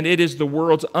it is the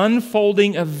world's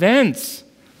unfolding events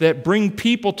that bring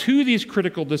people to these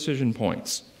critical decision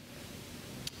points.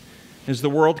 As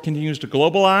the world continues to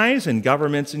globalize and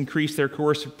governments increase their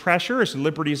coercive pressure, as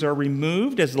liberties are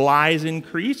removed, as lies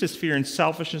increase, as fear and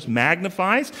selfishness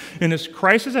magnifies, and as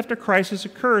crisis after crisis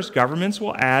occurs, governments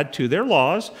will add to their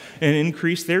laws and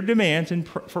increase their demands and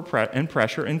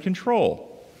pressure and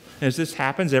control. As this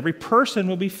happens, every person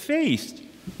will be faced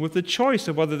with the choice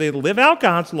of whether they live out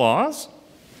God's laws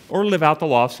or live out the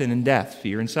law of sin and death,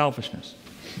 fear and selfishness.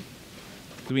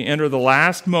 As we enter the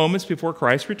last moments before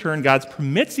Christ's return, God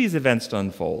permits these events to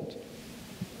unfold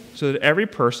so that every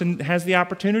person has the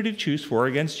opportunity to choose for or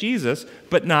against Jesus,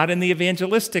 but not in the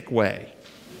evangelistic way,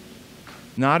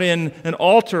 not in an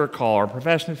altar call or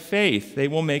profession of faith. They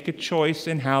will make a choice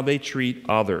in how they treat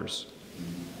others.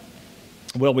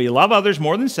 Will we love others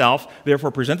more than self,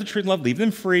 therefore present the truth in love, leave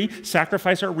them free,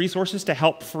 sacrifice our resources to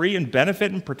help free and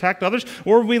benefit and protect others?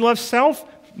 Or will we love self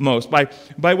most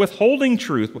by withholding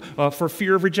truth for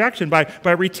fear of rejection,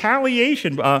 by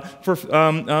retaliation, by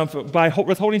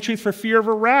withholding truth for fear of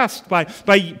arrest, by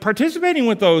participating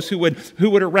with those who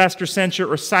would arrest or censure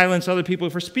or silence other people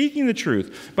for speaking the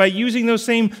truth, by using those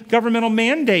same governmental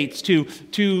mandates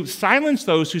to silence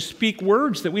those who speak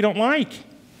words that we don't like?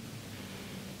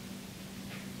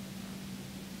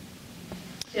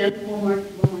 And one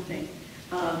more thing.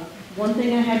 One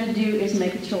thing I had to do is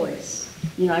make a choice.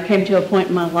 I came to a point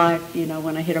in my life,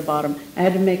 when I hit a bottom, I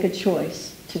had to make a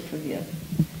choice to forgive.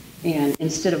 And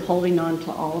instead of holding on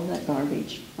to all of that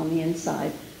garbage on the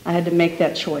inside, I had to make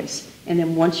that choice. And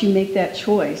then once you make that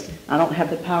choice, I don't have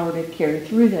the power to carry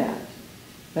through that.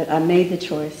 But I made the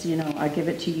choice, I give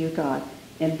it to you, God,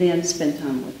 and then spend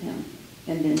time with him.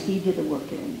 And then he did the work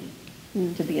in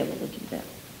me to be able to do that.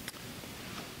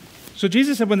 So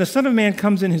Jesus said, when the Son of Man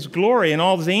comes in his glory and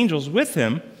all his angels with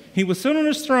him, he will sit on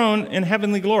his throne in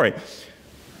heavenly glory.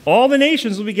 All the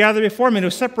nations will be gathered before him, and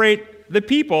he'll separate the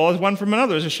people as one from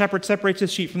another, as a shepherd separates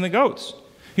his sheep from the goats.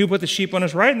 He will put the sheep on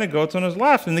his right and the goats on his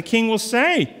left. And the king will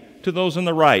say to those on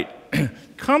the right,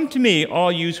 come to me, all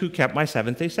you who kept my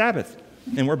seventh-day Sabbath,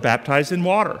 and were baptized in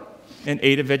water, and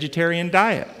ate a vegetarian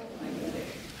diet.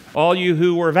 All you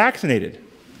who were vaccinated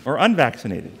or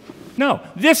unvaccinated. No,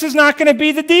 this is not going to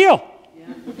be the deal.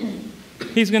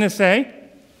 He's going to say,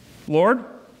 Lord,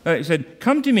 he said,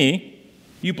 come to me,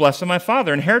 you blessed of my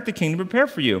Father, inherit the kingdom prepared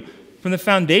for you from the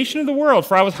foundation of the world.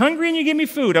 For I was hungry and you gave me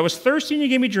food. I was thirsty and you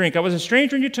gave me drink. I was a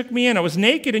stranger and you took me in. I was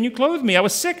naked and you clothed me. I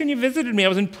was sick and you visited me. I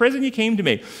was in prison and you came to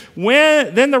me.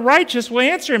 Then the righteous will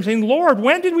answer him, saying, Lord,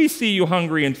 when did we see you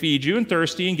hungry and feed you, and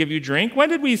thirsty and give you drink? When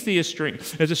did we see as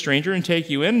a stranger and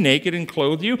take you in, naked and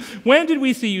clothe you? When did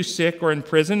we see you sick or in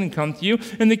prison and come to you?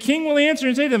 And the king will answer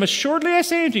and say to them, assuredly I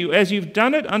say unto you, as you've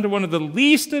done it unto one of the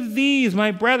least of these, my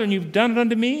brethren, you've done it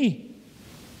unto me.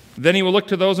 Then he will look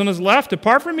to those on his left.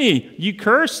 Depart from me, ye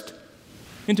cursed,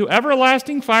 into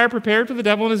everlasting fire prepared for the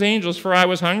devil and his angels. For I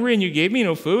was hungry, and you gave me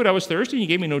no food. I was thirsty, and you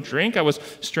gave me no drink. I was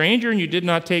stranger, and you did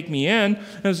not take me in.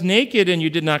 I was naked, and you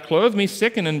did not clothe me.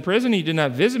 Sick and in prison, and you did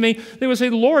not visit me. They will say,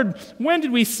 Lord, when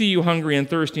did we see you hungry and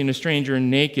thirsty and a stranger and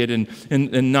naked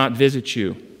and not visit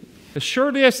you?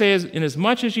 Assuredly I say,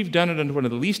 inasmuch as you've done it unto one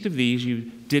of the least of these, you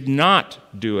did not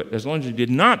do it. As long as you did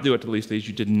not do it to the least of these,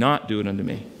 you did not do it unto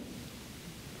me.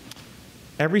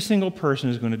 Every single person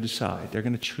is going to decide, they're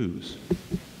going to choose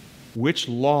which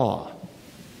law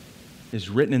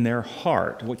is written in their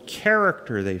heart, what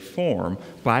character they form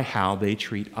by how they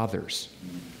treat others.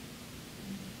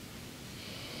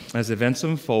 As events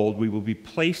unfold, we will be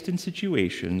placed in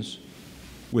situations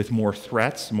with more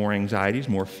threats, more anxieties,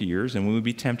 more fears, and we will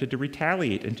be tempted to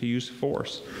retaliate and to use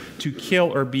force, to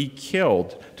kill or be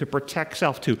killed, to protect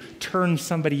self, to turn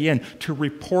somebody in, to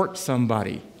report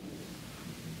somebody,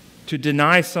 to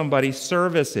deny somebody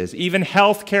services, even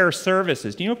health care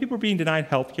services. Do you know people are being denied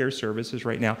health care services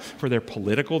right now for their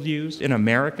political views in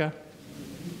America?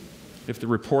 If the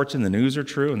reports in the news are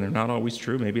true, and they're not always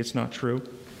true, maybe it's not true,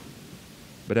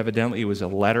 but evidently it was a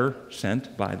letter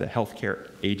sent by the health care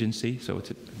agency, so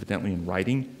it's evidently in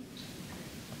writing.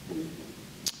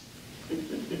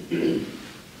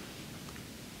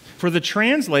 For the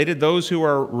translated, those who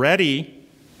are ready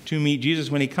to meet Jesus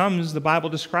when he comes, the Bible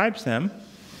describes them.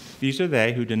 These are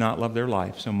they who did not love their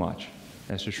life so much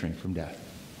as to shrink from death.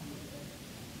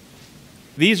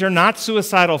 These are not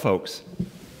suicidal folks.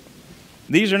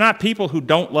 These are not people who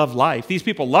don't love life. These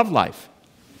people love life.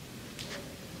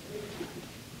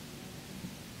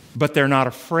 But they're not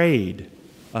afraid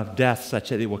of death such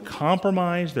that it will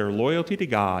compromise their loyalty to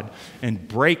God and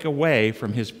break away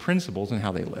from His principles and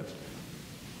how they live.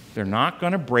 They're not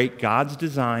going to break God's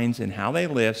designs in how they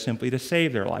live simply to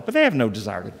save their life. But they have no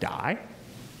desire to die.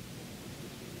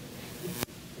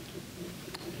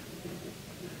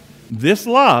 This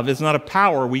love is not a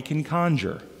power we can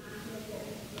conjure.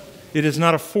 It is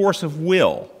not a force of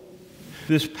will.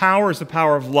 This power is the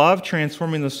power of love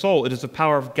transforming the soul. It is the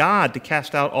power of God to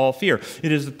cast out all fear.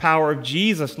 It is the power of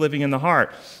Jesus living in the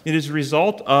heart. It is a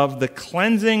result of the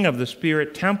cleansing of the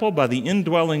spirit temple by the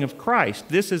indwelling of Christ.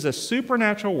 This is a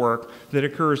supernatural work that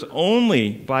occurs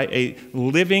only by a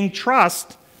living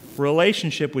trust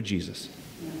relationship with Jesus.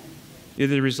 It is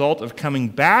the result of coming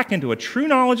back into a true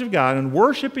knowledge of God and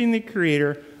worshiping the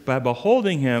Creator by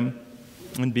beholding Him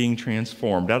and being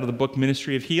transformed. Out of the book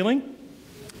Ministry of Healing,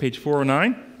 page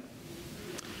 409.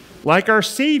 Like our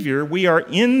Savior, we are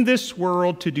in this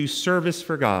world to do service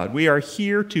for God. We are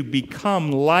here to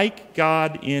become like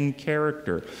God in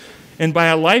character, and by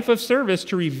a life of service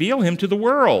to reveal Him to the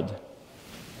world.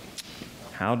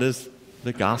 How does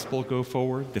the gospel go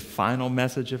forward? The final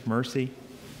message of mercy?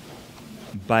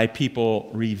 By people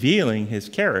revealing His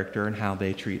character and how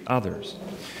they treat others.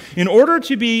 In order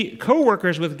to be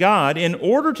co-workers with God, in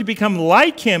order to become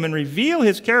like Him and reveal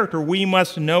His character, we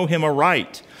must know Him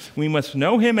aright. We must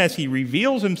know Him as He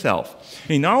reveals Himself.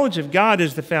 A knowledge of God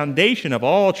is the foundation of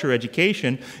all true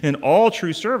education and all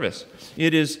true service.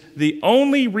 It is the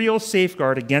only real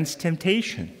safeguard against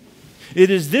temptation. It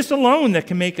is this alone that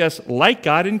can make us like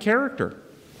God in character.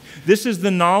 This is the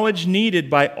knowledge needed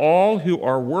by all who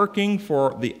are working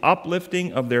for the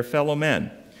uplifting of their fellow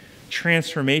men.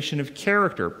 Transformation of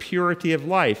character, purity of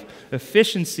life,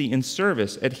 efficiency in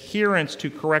service, adherence to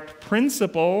correct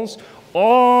principles,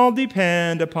 all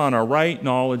depend upon a right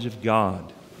knowledge of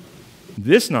God.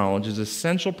 This knowledge is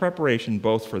essential preparation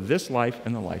both for this life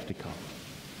and the life to come.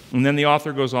 And then the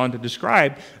author goes on to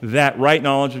describe that right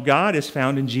knowledge of God is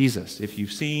found in Jesus. If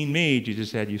you've seen me,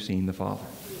 Jesus said, you've seen the Father.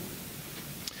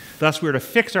 Thus, we are to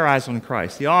fix our eyes on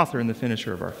Christ, the author and the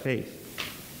finisher of our faith.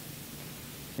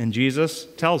 And Jesus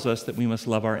tells us that we must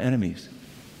love our enemies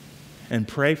and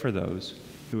pray for those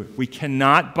who we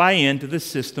cannot buy into the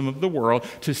system of the world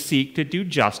to seek to do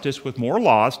justice with more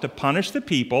laws to punish the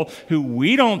people who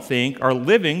we don't think are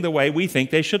living the way we think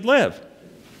they should live.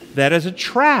 That is a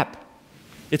trap.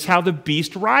 It's how the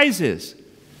beast rises.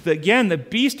 Again, the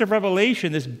beast of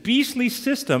Revelation, this beastly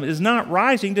system, is not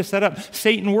rising to set up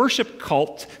Satan worship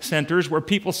cult centers where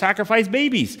people sacrifice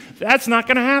babies. That's not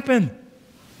going to happen.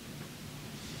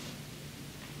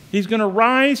 He's going to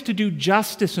rise to do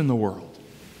justice in the world,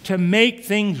 to make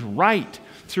things right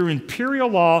through imperial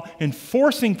law and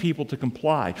forcing people to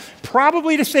comply,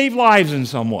 probably to save lives in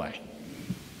some way.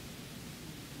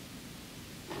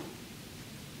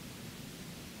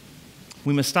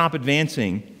 We must stop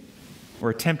advancing or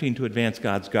attempting to advance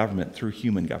God's government through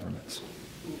human governments.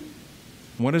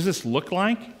 What does this look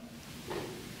like?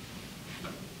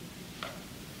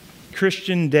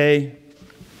 Christian de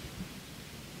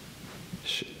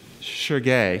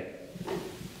Chergay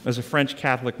was a French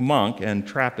Catholic monk and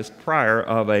Trappist prior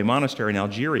of a monastery in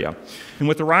Algeria. And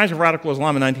with the rise of radical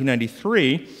Islam in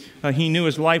 1993, he knew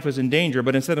his life was in danger,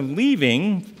 but instead of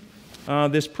leaving,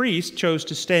 this priest chose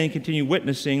to stay and continue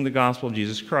witnessing the gospel of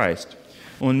Jesus Christ.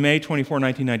 On May 24,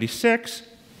 1996,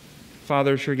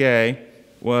 Father Chergay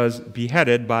was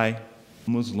beheaded by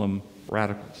Muslim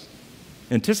radicals.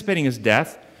 Anticipating his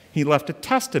death, he left a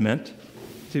testament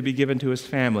to be given to his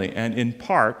family, and in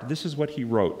part, this is what he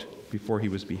wrote before he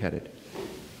was beheaded.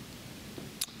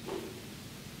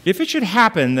 If it should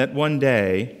happen that one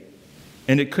day,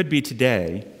 and it could be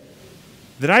today,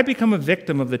 that I become a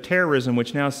victim of the terrorism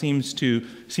which now seems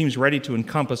ready to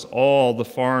encompass all the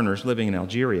foreigners living in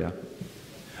Algeria,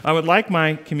 I would like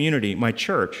my community, my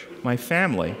church, my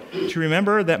family, to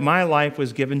remember that my life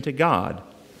was given to God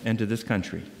and to this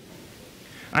country.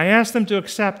 I ask them to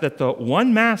accept that the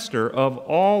one master of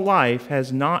all life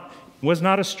was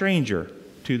not a stranger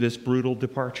to this brutal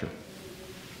departure.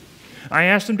 I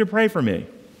ask them to pray for me,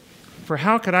 for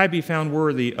how could I be found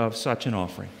worthy of such an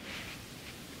offering?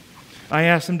 I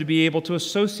ask them to be able to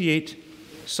associate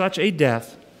such a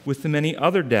death with the many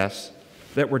other deaths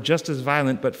that were just as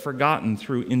violent but forgotten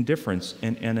through indifference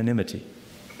and anonymity.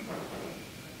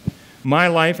 My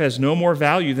life has no more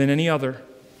value than any other,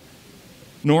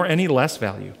 nor any less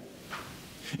value.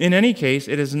 In any case,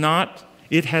 it has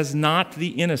not the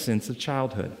innocence of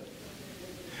childhood.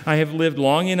 I have lived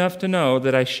long enough to know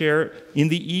that I share in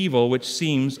the evil which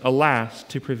seems, alas,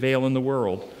 to prevail in the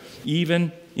world,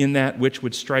 even in that which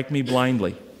would strike me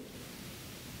blindly.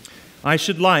 I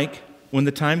should like, when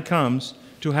the time comes,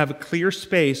 to have a clear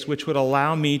space which would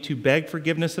allow me to beg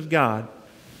forgiveness of God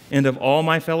and of all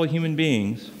my fellow human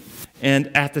beings,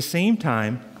 and at the same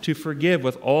time to forgive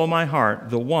with all my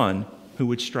heart the one who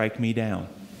would strike me down.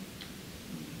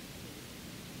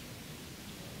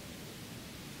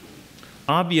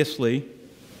 Obviously,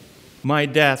 my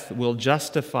death will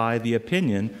justify the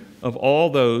opinion of all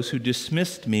those who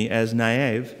dismissed me as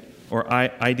naive or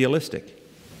idealistic.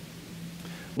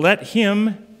 Let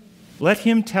him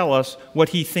tell us what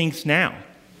he thinks now.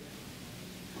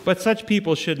 But such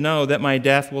people should know that my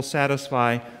death will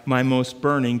satisfy my most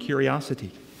burning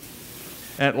curiosity.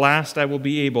 At last I will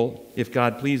be able, if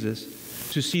God pleases,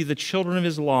 to see the children of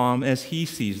Islam as he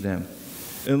sees them,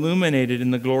 illuminated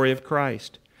in the glory of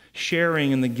Christ,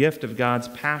 sharing in the gift of God's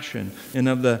passion and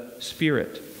of the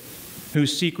Spirit,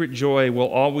 whose secret joy will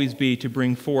always be to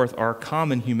bring forth our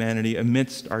common humanity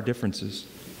amidst our differences.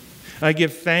 I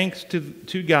give thanks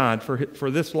to God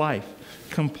for this life,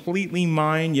 completely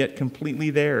mine yet completely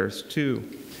theirs too.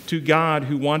 To God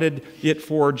who wanted it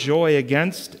for joy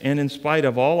against and in spite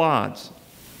of all odds.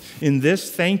 In this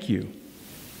thank you,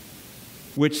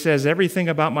 which says everything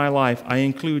about my life, I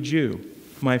include you,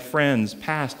 my friends,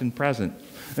 past and present,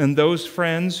 and those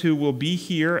friends who will be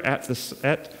here at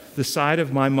the side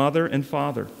of my mother and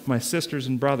father, my sisters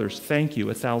and brothers. Thank you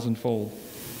 1,000-fold.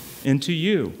 And to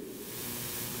you,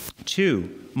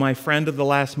 too, my friend of the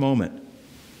last moment,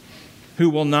 who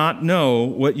will not know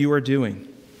what you are doing.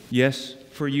 Yes,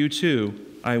 for you too,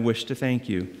 I wish to thank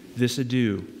you. This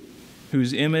adieu,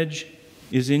 whose image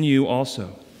is in you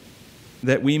also,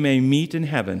 that we may meet in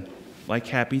heaven like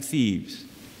happy thieves,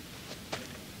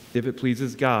 if it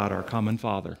pleases God, our common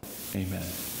Father. Amen.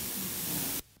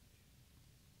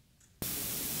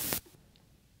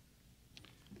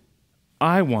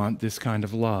 I want this kind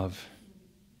of love,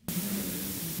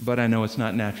 but I know it's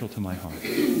not natural to my heart.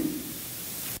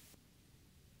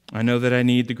 I know that I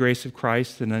need the grace of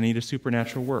Christ and I need a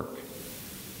supernatural work.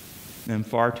 I'm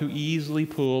far too easily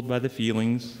pulled by the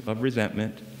feelings of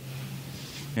resentment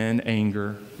and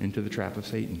anger into the trap of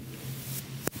Satan.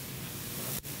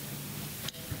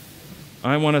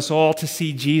 I want us all to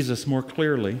see Jesus more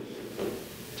clearly,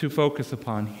 to focus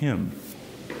upon him,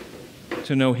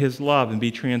 to know his love and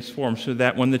be transformed so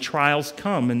that when the trials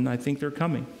come, and I think they're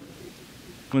coming,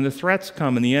 when the threats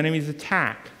come and the enemy's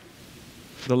attack,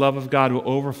 the love of God will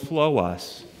overflow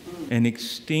us and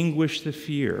extinguish the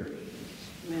fear.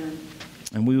 Amen.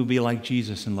 And we will be like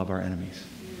Jesus and love our enemies.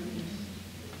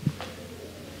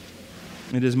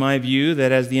 It is my view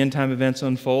that as the end time events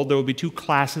unfold, there will be two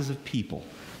classes of people.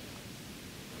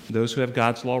 Those who have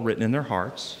God's law written in their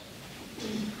hearts,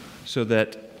 so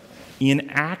that in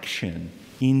action,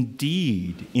 in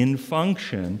deed, in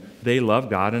function, they love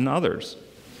God and others,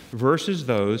 versus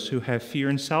those who have fear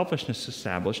and selfishness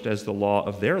established as the law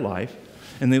of their life,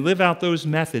 and they live out those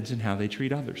methods in how they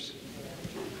treat others.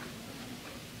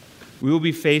 We will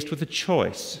be faced with a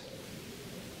choice.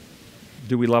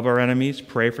 Do we love our enemies,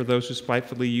 pray for those who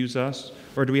spitefully use us,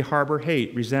 or do we harbor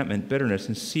hate, resentment, bitterness,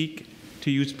 and seek to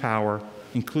use power,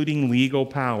 including legal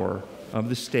power of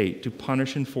the state, to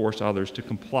punish and force others to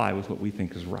comply with what we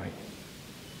think is right?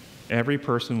 Every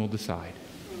person will decide.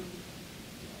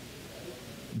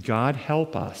 God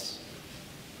help us,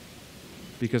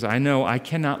 because I know I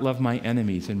cannot love my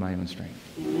enemies in my own strength.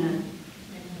 Amen.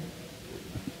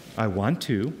 I want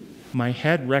to. My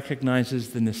head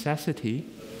recognizes the necessity,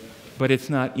 but it's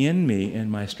not in me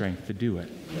and my strength to do it.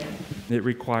 It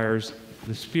requires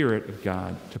the Spirit of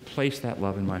God to place that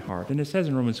love in my heart. And it says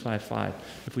in Romans 5:5,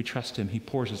 if we trust him, he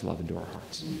pours his love into our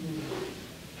hearts.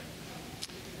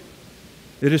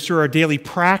 It is through our daily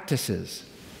practices,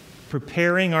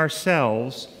 preparing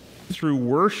ourselves through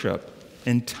worship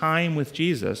and time with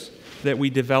Jesus, that we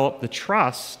develop the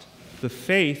trust, the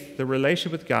faith, the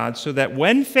relationship with God, so that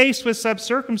when faced with such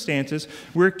circumstances,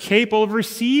 we're capable of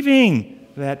receiving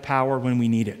that power when we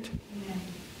need it.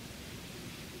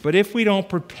 But if we don't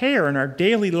prepare in our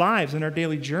daily lives and our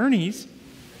daily journeys,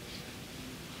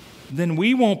 then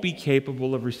we won't be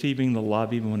capable of receiving the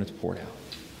love even when it's poured out.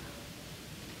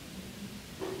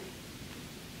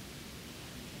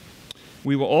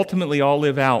 We will ultimately all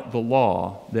live out the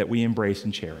law that we embrace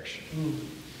and cherish.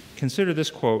 Consider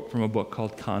this quote from a book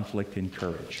called Conflict and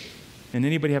Courage. And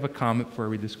anybody have a comment before I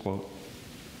read this quote?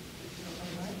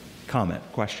 Comment,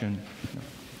 question? No.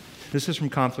 This is from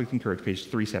Conflict and Courage, page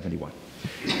 371.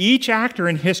 Each actor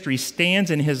in history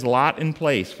stands in his lot and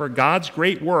place, for God's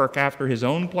great work after his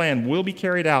own plan will be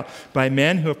carried out by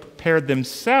men who have prepared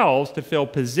themselves to fill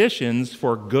positions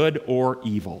for good or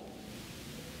evil.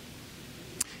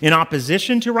 In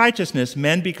opposition to righteousness,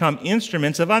 men become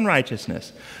instruments of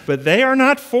unrighteousness, but they are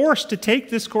not forced to take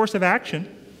this course of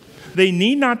action. They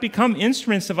need not become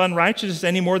instruments of unrighteousness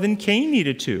any more than Cain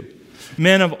needed to.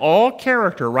 Men of all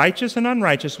character, righteous and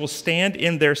unrighteous, will stand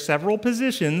in their several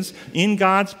positions in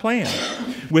God's plan.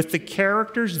 With the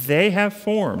characters they have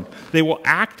formed, they will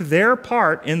act their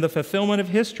part in the fulfillment of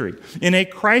history. In a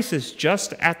crisis,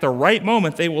 just at the right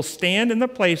moment, they will stand in the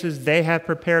places they have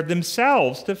prepared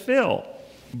themselves to fill.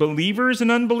 Believers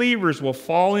and unbelievers will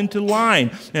fall into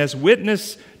line as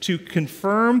witness to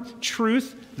confirm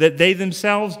truth that they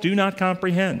themselves do not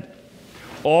comprehend.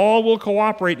 All will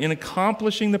cooperate in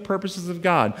accomplishing the purposes of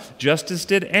God, just as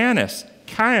did Annas,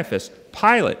 Caiaphas,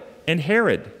 Pilate, and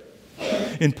Herod.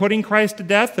 In putting Christ to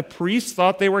death, the priests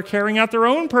thought they were carrying out their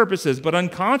own purposes, but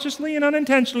unconsciously and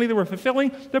unintentionally they were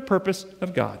fulfilling the purpose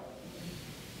of God.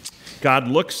 God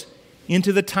looks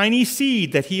into the tiny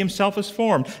seed that he himself has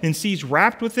formed and sees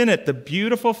wrapped within it the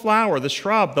beautiful flower, the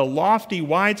shrub, the lofty,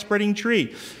 wide-spreading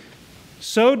tree.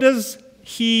 So does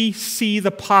he see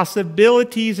the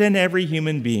possibilities in every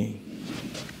human being.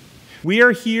 We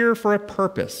are here for a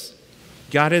purpose.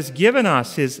 God has given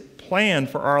us his plan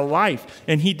for our life,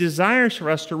 and he desires for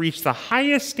us to reach the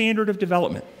highest standard of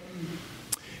development.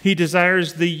 He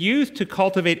desires the youth to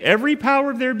cultivate every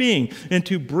power of their being and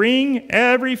to bring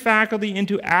every faculty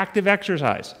into active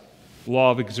exercise. Law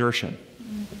of exertion.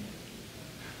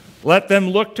 Let them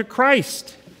look to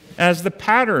Christ as the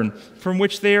pattern from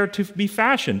which they are to be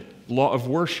fashioned. Law of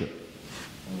worship.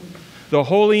 The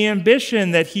holy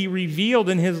ambition that he revealed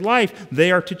in his life,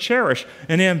 they are to cherish.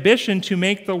 An ambition to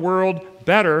make the world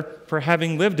better for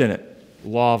having lived in it.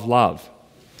 Law of love.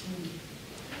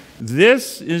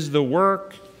 This is the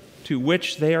work to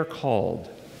which they are called.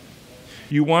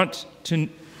 You want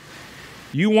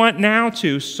now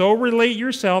to so relate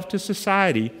yourself to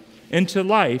society and to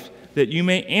life that you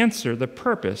may answer the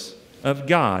purpose of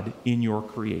God in your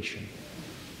creation.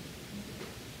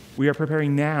 We are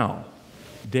preparing now,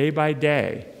 day by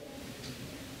day,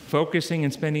 focusing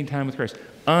and spending time with Christ,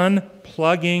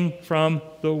 unplugging from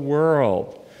the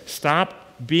world.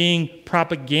 Stop being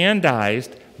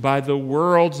propagandized by the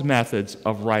world's methods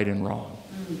of right and wrong.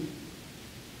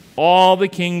 All the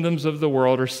kingdoms of the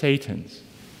world are Satan's.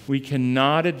 We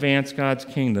cannot advance God's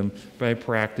kingdom by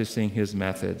practicing his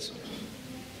methods.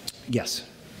 Yes?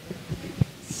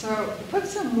 So put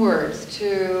some words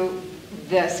to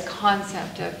this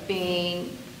concept of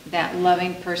being that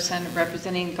loving person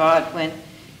representing God when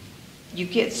you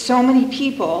get so many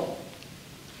people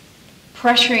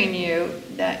pressuring you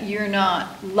that you're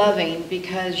not loving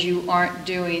because you aren't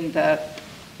doing the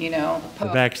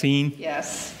vaccine?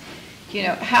 Yes.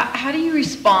 How do you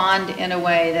respond in a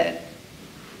way that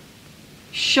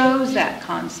shows that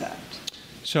concept?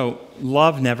 So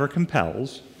love never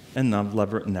compels, and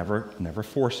love never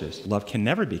forces. Love can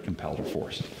never be compelled or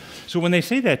forced. So when they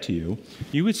say that to you,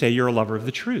 you would say you're a lover of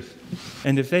the truth.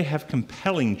 And if they have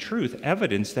compelling truth,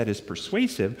 evidence that is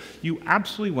persuasive, you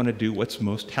absolutely want to do what's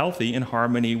most healthy in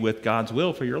harmony with God's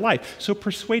will for your life. So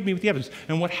persuade me with the evidence.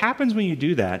 And what happens when you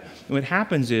do that, what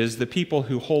happens is the people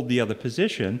who hold the other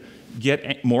position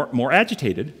get more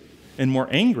agitated and more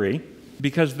angry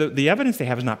because the evidence they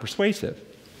have is not persuasive.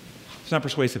 It's not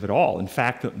persuasive at all. In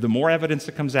fact, the more evidence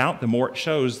that comes out, the more it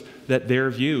shows that their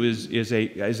view is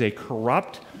a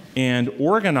corrupt and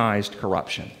organized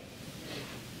corruption.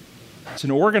 It's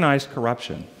an organized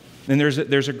corruption. And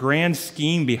there's a grand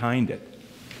scheme behind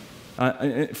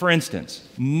it. For instance,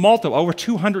 over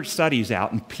 200 studies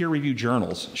out in peer-reviewed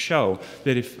journals show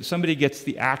that if somebody gets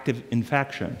the active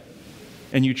infection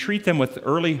and you treat them with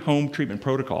early home treatment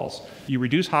protocols, you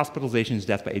reduce hospitalizations,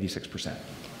 death by 86%.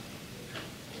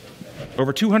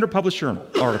 Over 200 published journal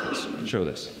articles show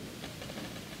this.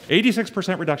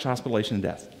 86% reduction in hospitalization and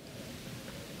death.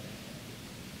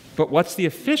 But what's the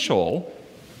official,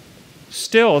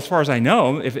 still, as far as I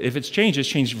know, if it's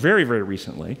changed very, very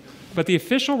recently, but the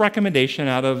official recommendation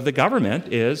out of the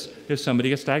government is if somebody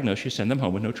gets diagnosed, you send them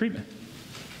home with no treatment.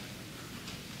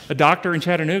 A doctor in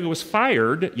Chattanooga was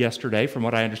fired yesterday, from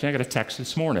what I understand. I got a text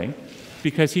this morning,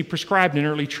 because he prescribed an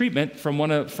early treatment from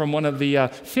one of the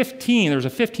 15. There was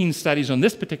 15 studies on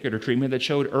this particular treatment that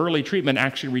showed early treatment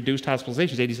actually reduced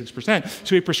hospitalizations 86%.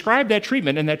 So he prescribed that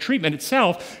treatment, and that treatment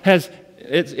itself has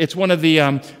It's one of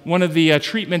the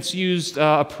treatments used,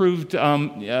 approved,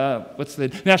 what's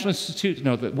the National Institute,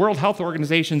 no, the World Health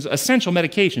Organization's essential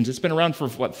medications. It's been around for,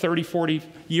 30, 40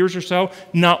 years or so.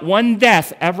 Not one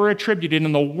death ever attributed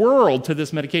in the world to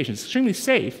this medication. It's extremely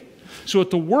safe. So at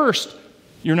the worst,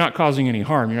 you're not causing any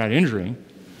harm. You're not injuring.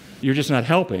 You're just not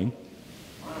helping.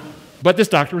 But this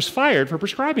doctor was fired for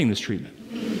prescribing this treatment,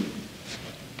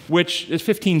 which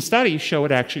 15 studies show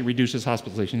it actually reduces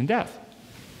hospitalization and death.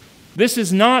 This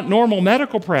is not normal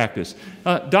medical practice.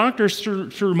 Doctors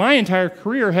through my entire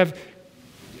career have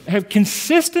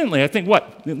consistently, I think,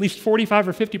 at least 45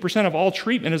 or 50% of all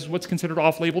treatment is what's considered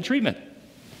off-label treatment.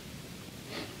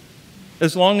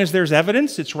 As long as there's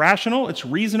evidence, it's rational, it's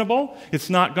reasonable, it's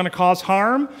not going to cause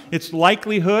harm, it's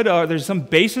likelihood, there's some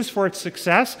basis for its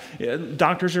success,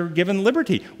 doctors are given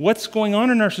liberty. What's going on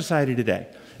in our society today?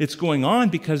 It's going on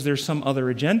because there's some other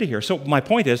agenda here. So my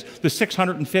point is, the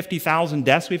 650,000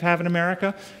 deaths we've had in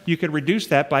America, you could reduce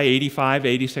that by 85,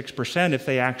 86% if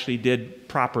they actually did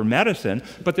proper medicine,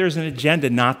 but there's an agenda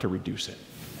not to reduce it.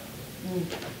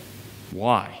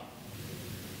 Why?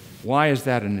 Why is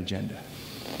that an agenda?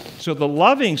 So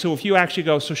if you actually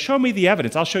go, so show me the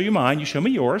evidence, I'll show you mine, you show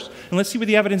me yours, and let's see where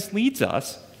the evidence leads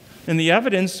us. And the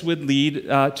evidence would lead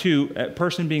to a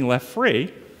person being left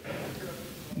free.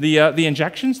 The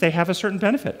injections, they have a certain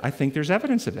benefit. I think there's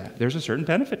evidence of that. There's a certain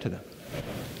benefit to them.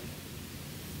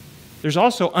 There's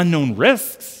also unknown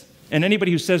risks. And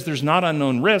anybody who says there's not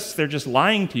unknown risks, they're just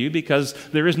lying to you because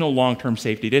there is no long-term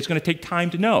safety. It's going to take time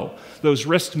to know. Those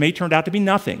risks may turn out to be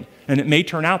nothing. And it may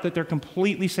turn out that they're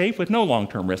completely safe with no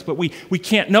long-term risk. But we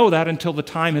can't know that until the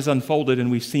time has unfolded and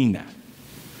we've seen that.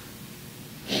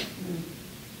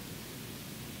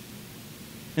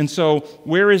 And so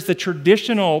where is the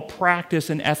traditional practice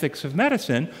and ethics of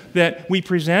medicine that we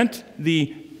present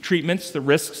the treatments, the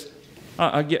risks?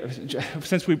 I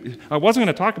wasn't going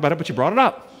to talk about it, but you brought it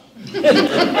up.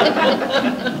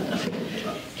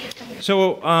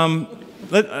 So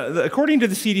according to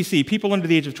the CDC, people under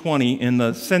the age of 20,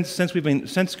 since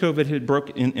COVID had broke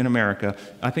in America,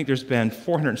 I think there's been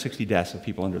 460 deaths of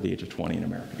people under the age of 20 in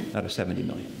America, out of 70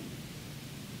 million.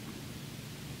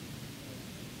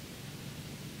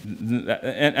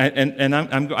 And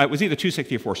I was either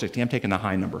 260 or 460. I'm taking the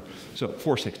high number, so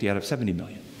 460 out of 70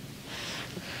 million.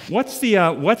 What's the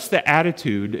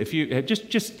attitude? If you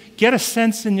just get a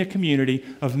sense in your community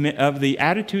of the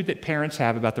attitude that parents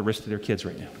have about the risk to their kids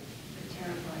right now.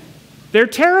 They're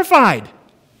terrified.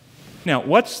 Now,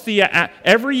 what's the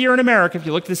every year in America? If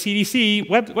you look at the CDC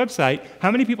website,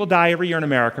 how many people die every year in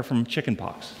America from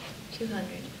chickenpox? 200.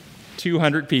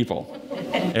 200 people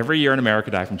every year in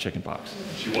America die from chickenpox.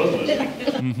 She was listening.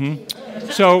 Mm-hmm.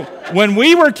 So when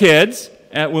we were kids,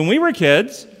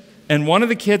 and one of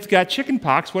the kids got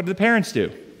chickenpox, what did the parents do?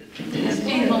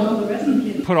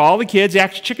 Put all the kids,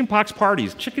 actually chickenpox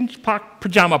parties, chickenpox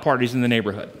pajama parties in the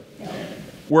neighborhood.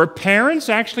 Were parents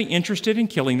actually interested in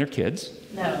killing their kids?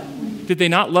 No. Did they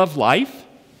not love life?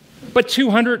 But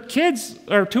 200 kids,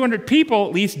 or 200 people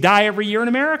at least, die every year in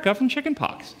America from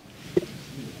chickenpox.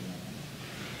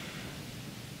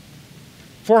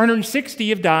 460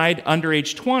 have died under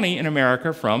age 20 in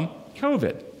America from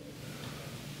COVID.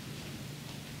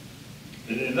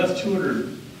 And that's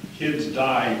 200 kids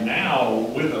die now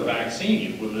with a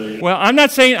vaccine. Well, I'm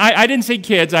not saying I didn't say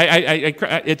kids. I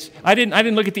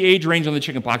didn't look at the age range on the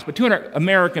chickenpox, but 200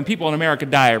 American people in America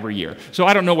die every year. So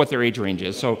I don't know what their age range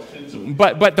is. So,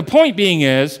 but the point being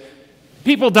is,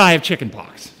 people die of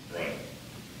chickenpox.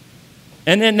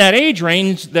 And then that age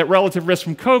range, that relative risk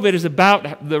from COVID is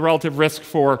about the relative risk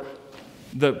for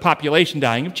the population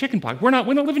dying of chickenpox. We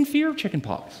don't live in fear of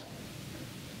chickenpox.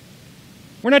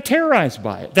 We're not terrorized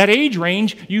by it. That age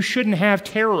range, you shouldn't have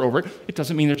terror over it. It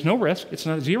doesn't mean there's no risk. It's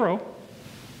not zero.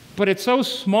 But it's so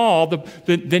small,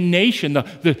 the nation,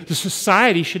 the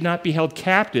society should not be held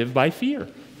captive by fear.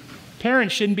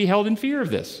 Parents shouldn't be held in fear of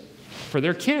this for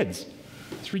their kids.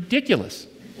 It's ridiculous.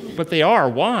 But they are.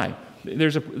 Why?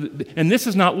 And this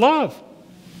is not love.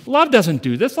 Love doesn't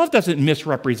do this. Love doesn't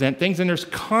misrepresent things, and there's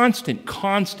constant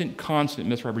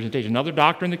misrepresentation. Another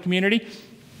doctor in the community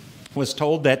was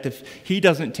told that if he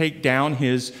doesn't take down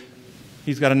he's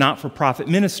got a not-for-profit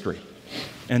ministry,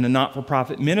 and the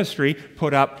not-for-profit ministry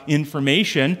put up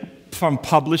information from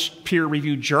published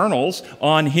peer-reviewed journals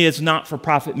on his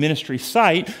not-for-profit ministry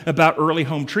site about early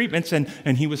home treatments, and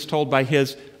he was told by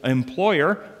his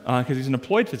employer, because he's an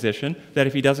employed physician, that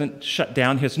if he doesn't shut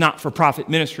down his not-for-profit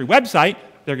ministry website,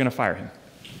 they're going to fire him.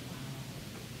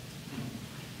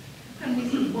 How can we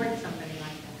support somebody like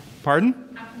that? Pardon?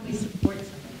 How can we support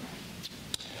somebody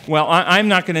like Well, I'm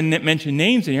not going to mention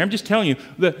names in here. I'm just telling you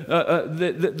the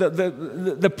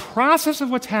process of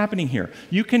what's happening here.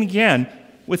 You can, again,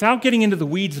 without getting into the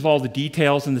weeds of all the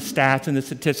details and the stats and the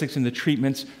statistics and the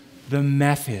treatments, the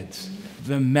methods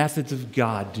of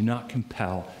God do not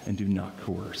compel and do not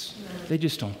coerce. They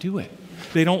just don't do it.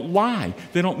 They don't lie.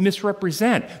 They don't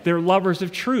misrepresent. They're lovers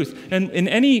of truth. And in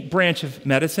any branch of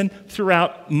medicine,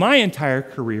 throughout my entire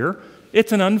career,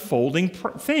 it's an unfolding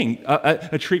thing.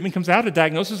 A treatment comes out, a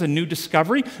diagnosis, a new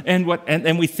discovery, and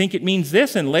we think it means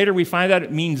this, and later we find out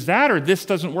it means that, or this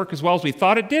doesn't work as well as we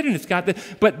thought it did, and it's got the.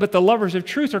 But the lovers of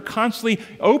truth are constantly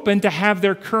open to have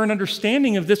their current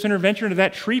understanding of this intervention or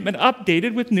that treatment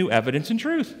updated with new evidence and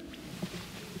truth.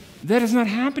 That is not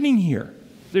happening here.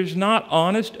 There's not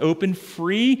honest, open,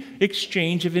 free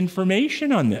exchange of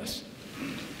information on this.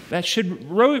 That should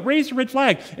raise a red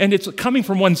flag, and it's coming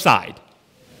from one side.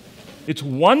 It's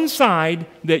one side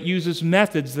that uses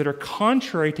methods that are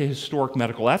contrary to historic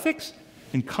medical ethics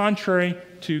and contrary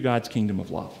to God's kingdom of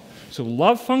love. So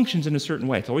love functions in a certain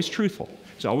way. It's always truthful.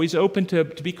 It's always open to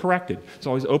be corrected. It's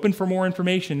always open for more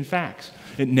information and facts.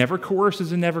 It never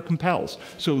coerces and never compels.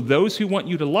 So those who want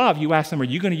you to love, you ask them, are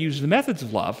you going to use the methods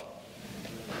of love?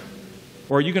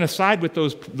 Or are you going to side with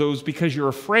those because you're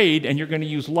afraid and you're going to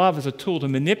use love as a tool to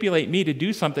manipulate me to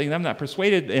do something that I'm not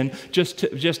persuaded and just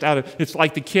out of, it's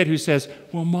like the kid who says,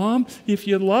 well, Mom, if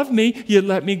you love me, you'd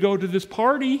let me go to this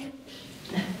party.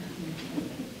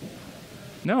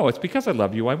 No, it's because I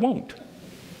love you, I won't.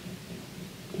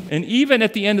 And even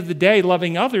at the end of the day,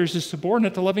 loving others is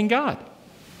subordinate to loving God.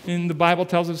 And the Bible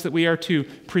tells us that we are to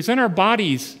present our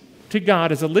bodies to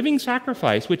God as a living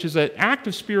sacrifice, which is an act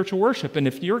of spiritual worship. And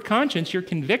if your conscience, you're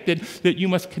convicted that you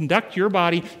must conduct your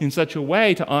body in such a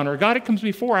way to honor God, it comes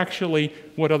before actually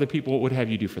what other people would have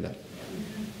you do for that.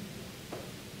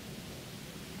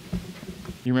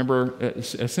 You remember a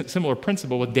similar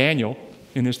principle with Daniel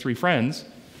and his 3 friends.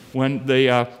 When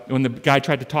the guy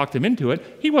tried to talk them into it,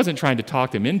 he wasn't trying to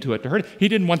talk them into it to hurt. He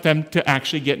didn't want them to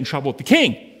actually get in trouble with the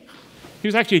king. He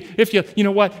was actually, if you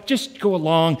know what, just go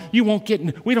along.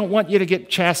 We don't want you to get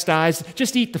chastised.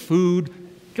 Just eat the food.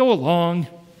 Go along.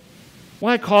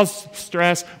 Why cause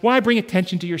stress? Why bring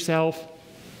attention to yourself?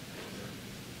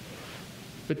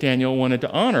 But Daniel wanted to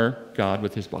honor God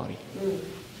with his body.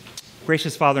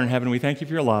 Gracious Father in heaven, we thank you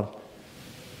for your love.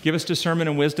 Give us discernment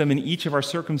and wisdom in each of our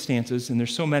circumstances, and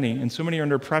there's so many, and so many are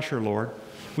under pressure, Lord.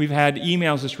 We've had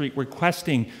emails this week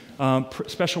requesting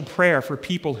special prayer for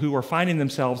people who are finding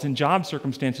themselves in job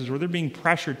circumstances where they're being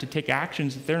pressured to take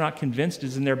actions that they're not convinced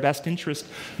is in their best interest,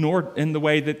 nor in the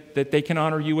way that they can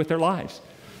honor you with their lives.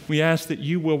 We ask that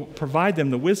you will provide them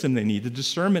the wisdom they need, the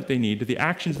discernment they need, the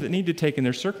actions that they need to take in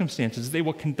their circumstances. They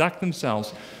will conduct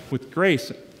themselves with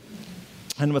grace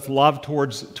and with love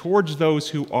towards those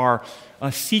who are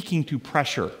seeking to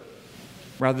pressure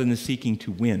rather than seeking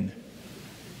to win.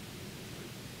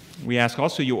 We ask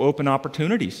also you open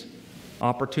opportunities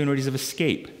of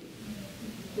escape.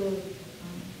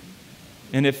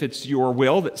 And if it's your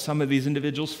will that some of these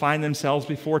individuals find themselves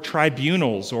before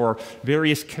tribunals or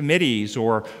various committees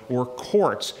or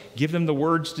courts, give them the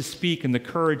words to speak and the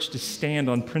courage to stand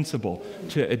on principle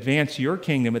to advance your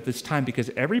kingdom at this time, because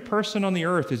every person on the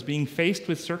earth is being faced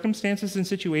with circumstances and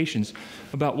situations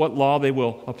about what law they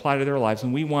will apply to their lives.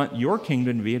 And we want your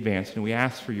kingdom to be advanced. And we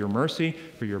ask for your mercy,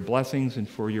 for your blessings, and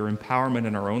for your empowerment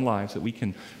in our own lives, that we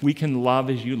can love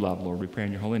as you love, Lord. We pray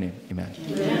in your holy name. Amen.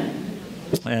 Amen.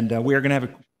 And we are going to have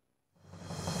a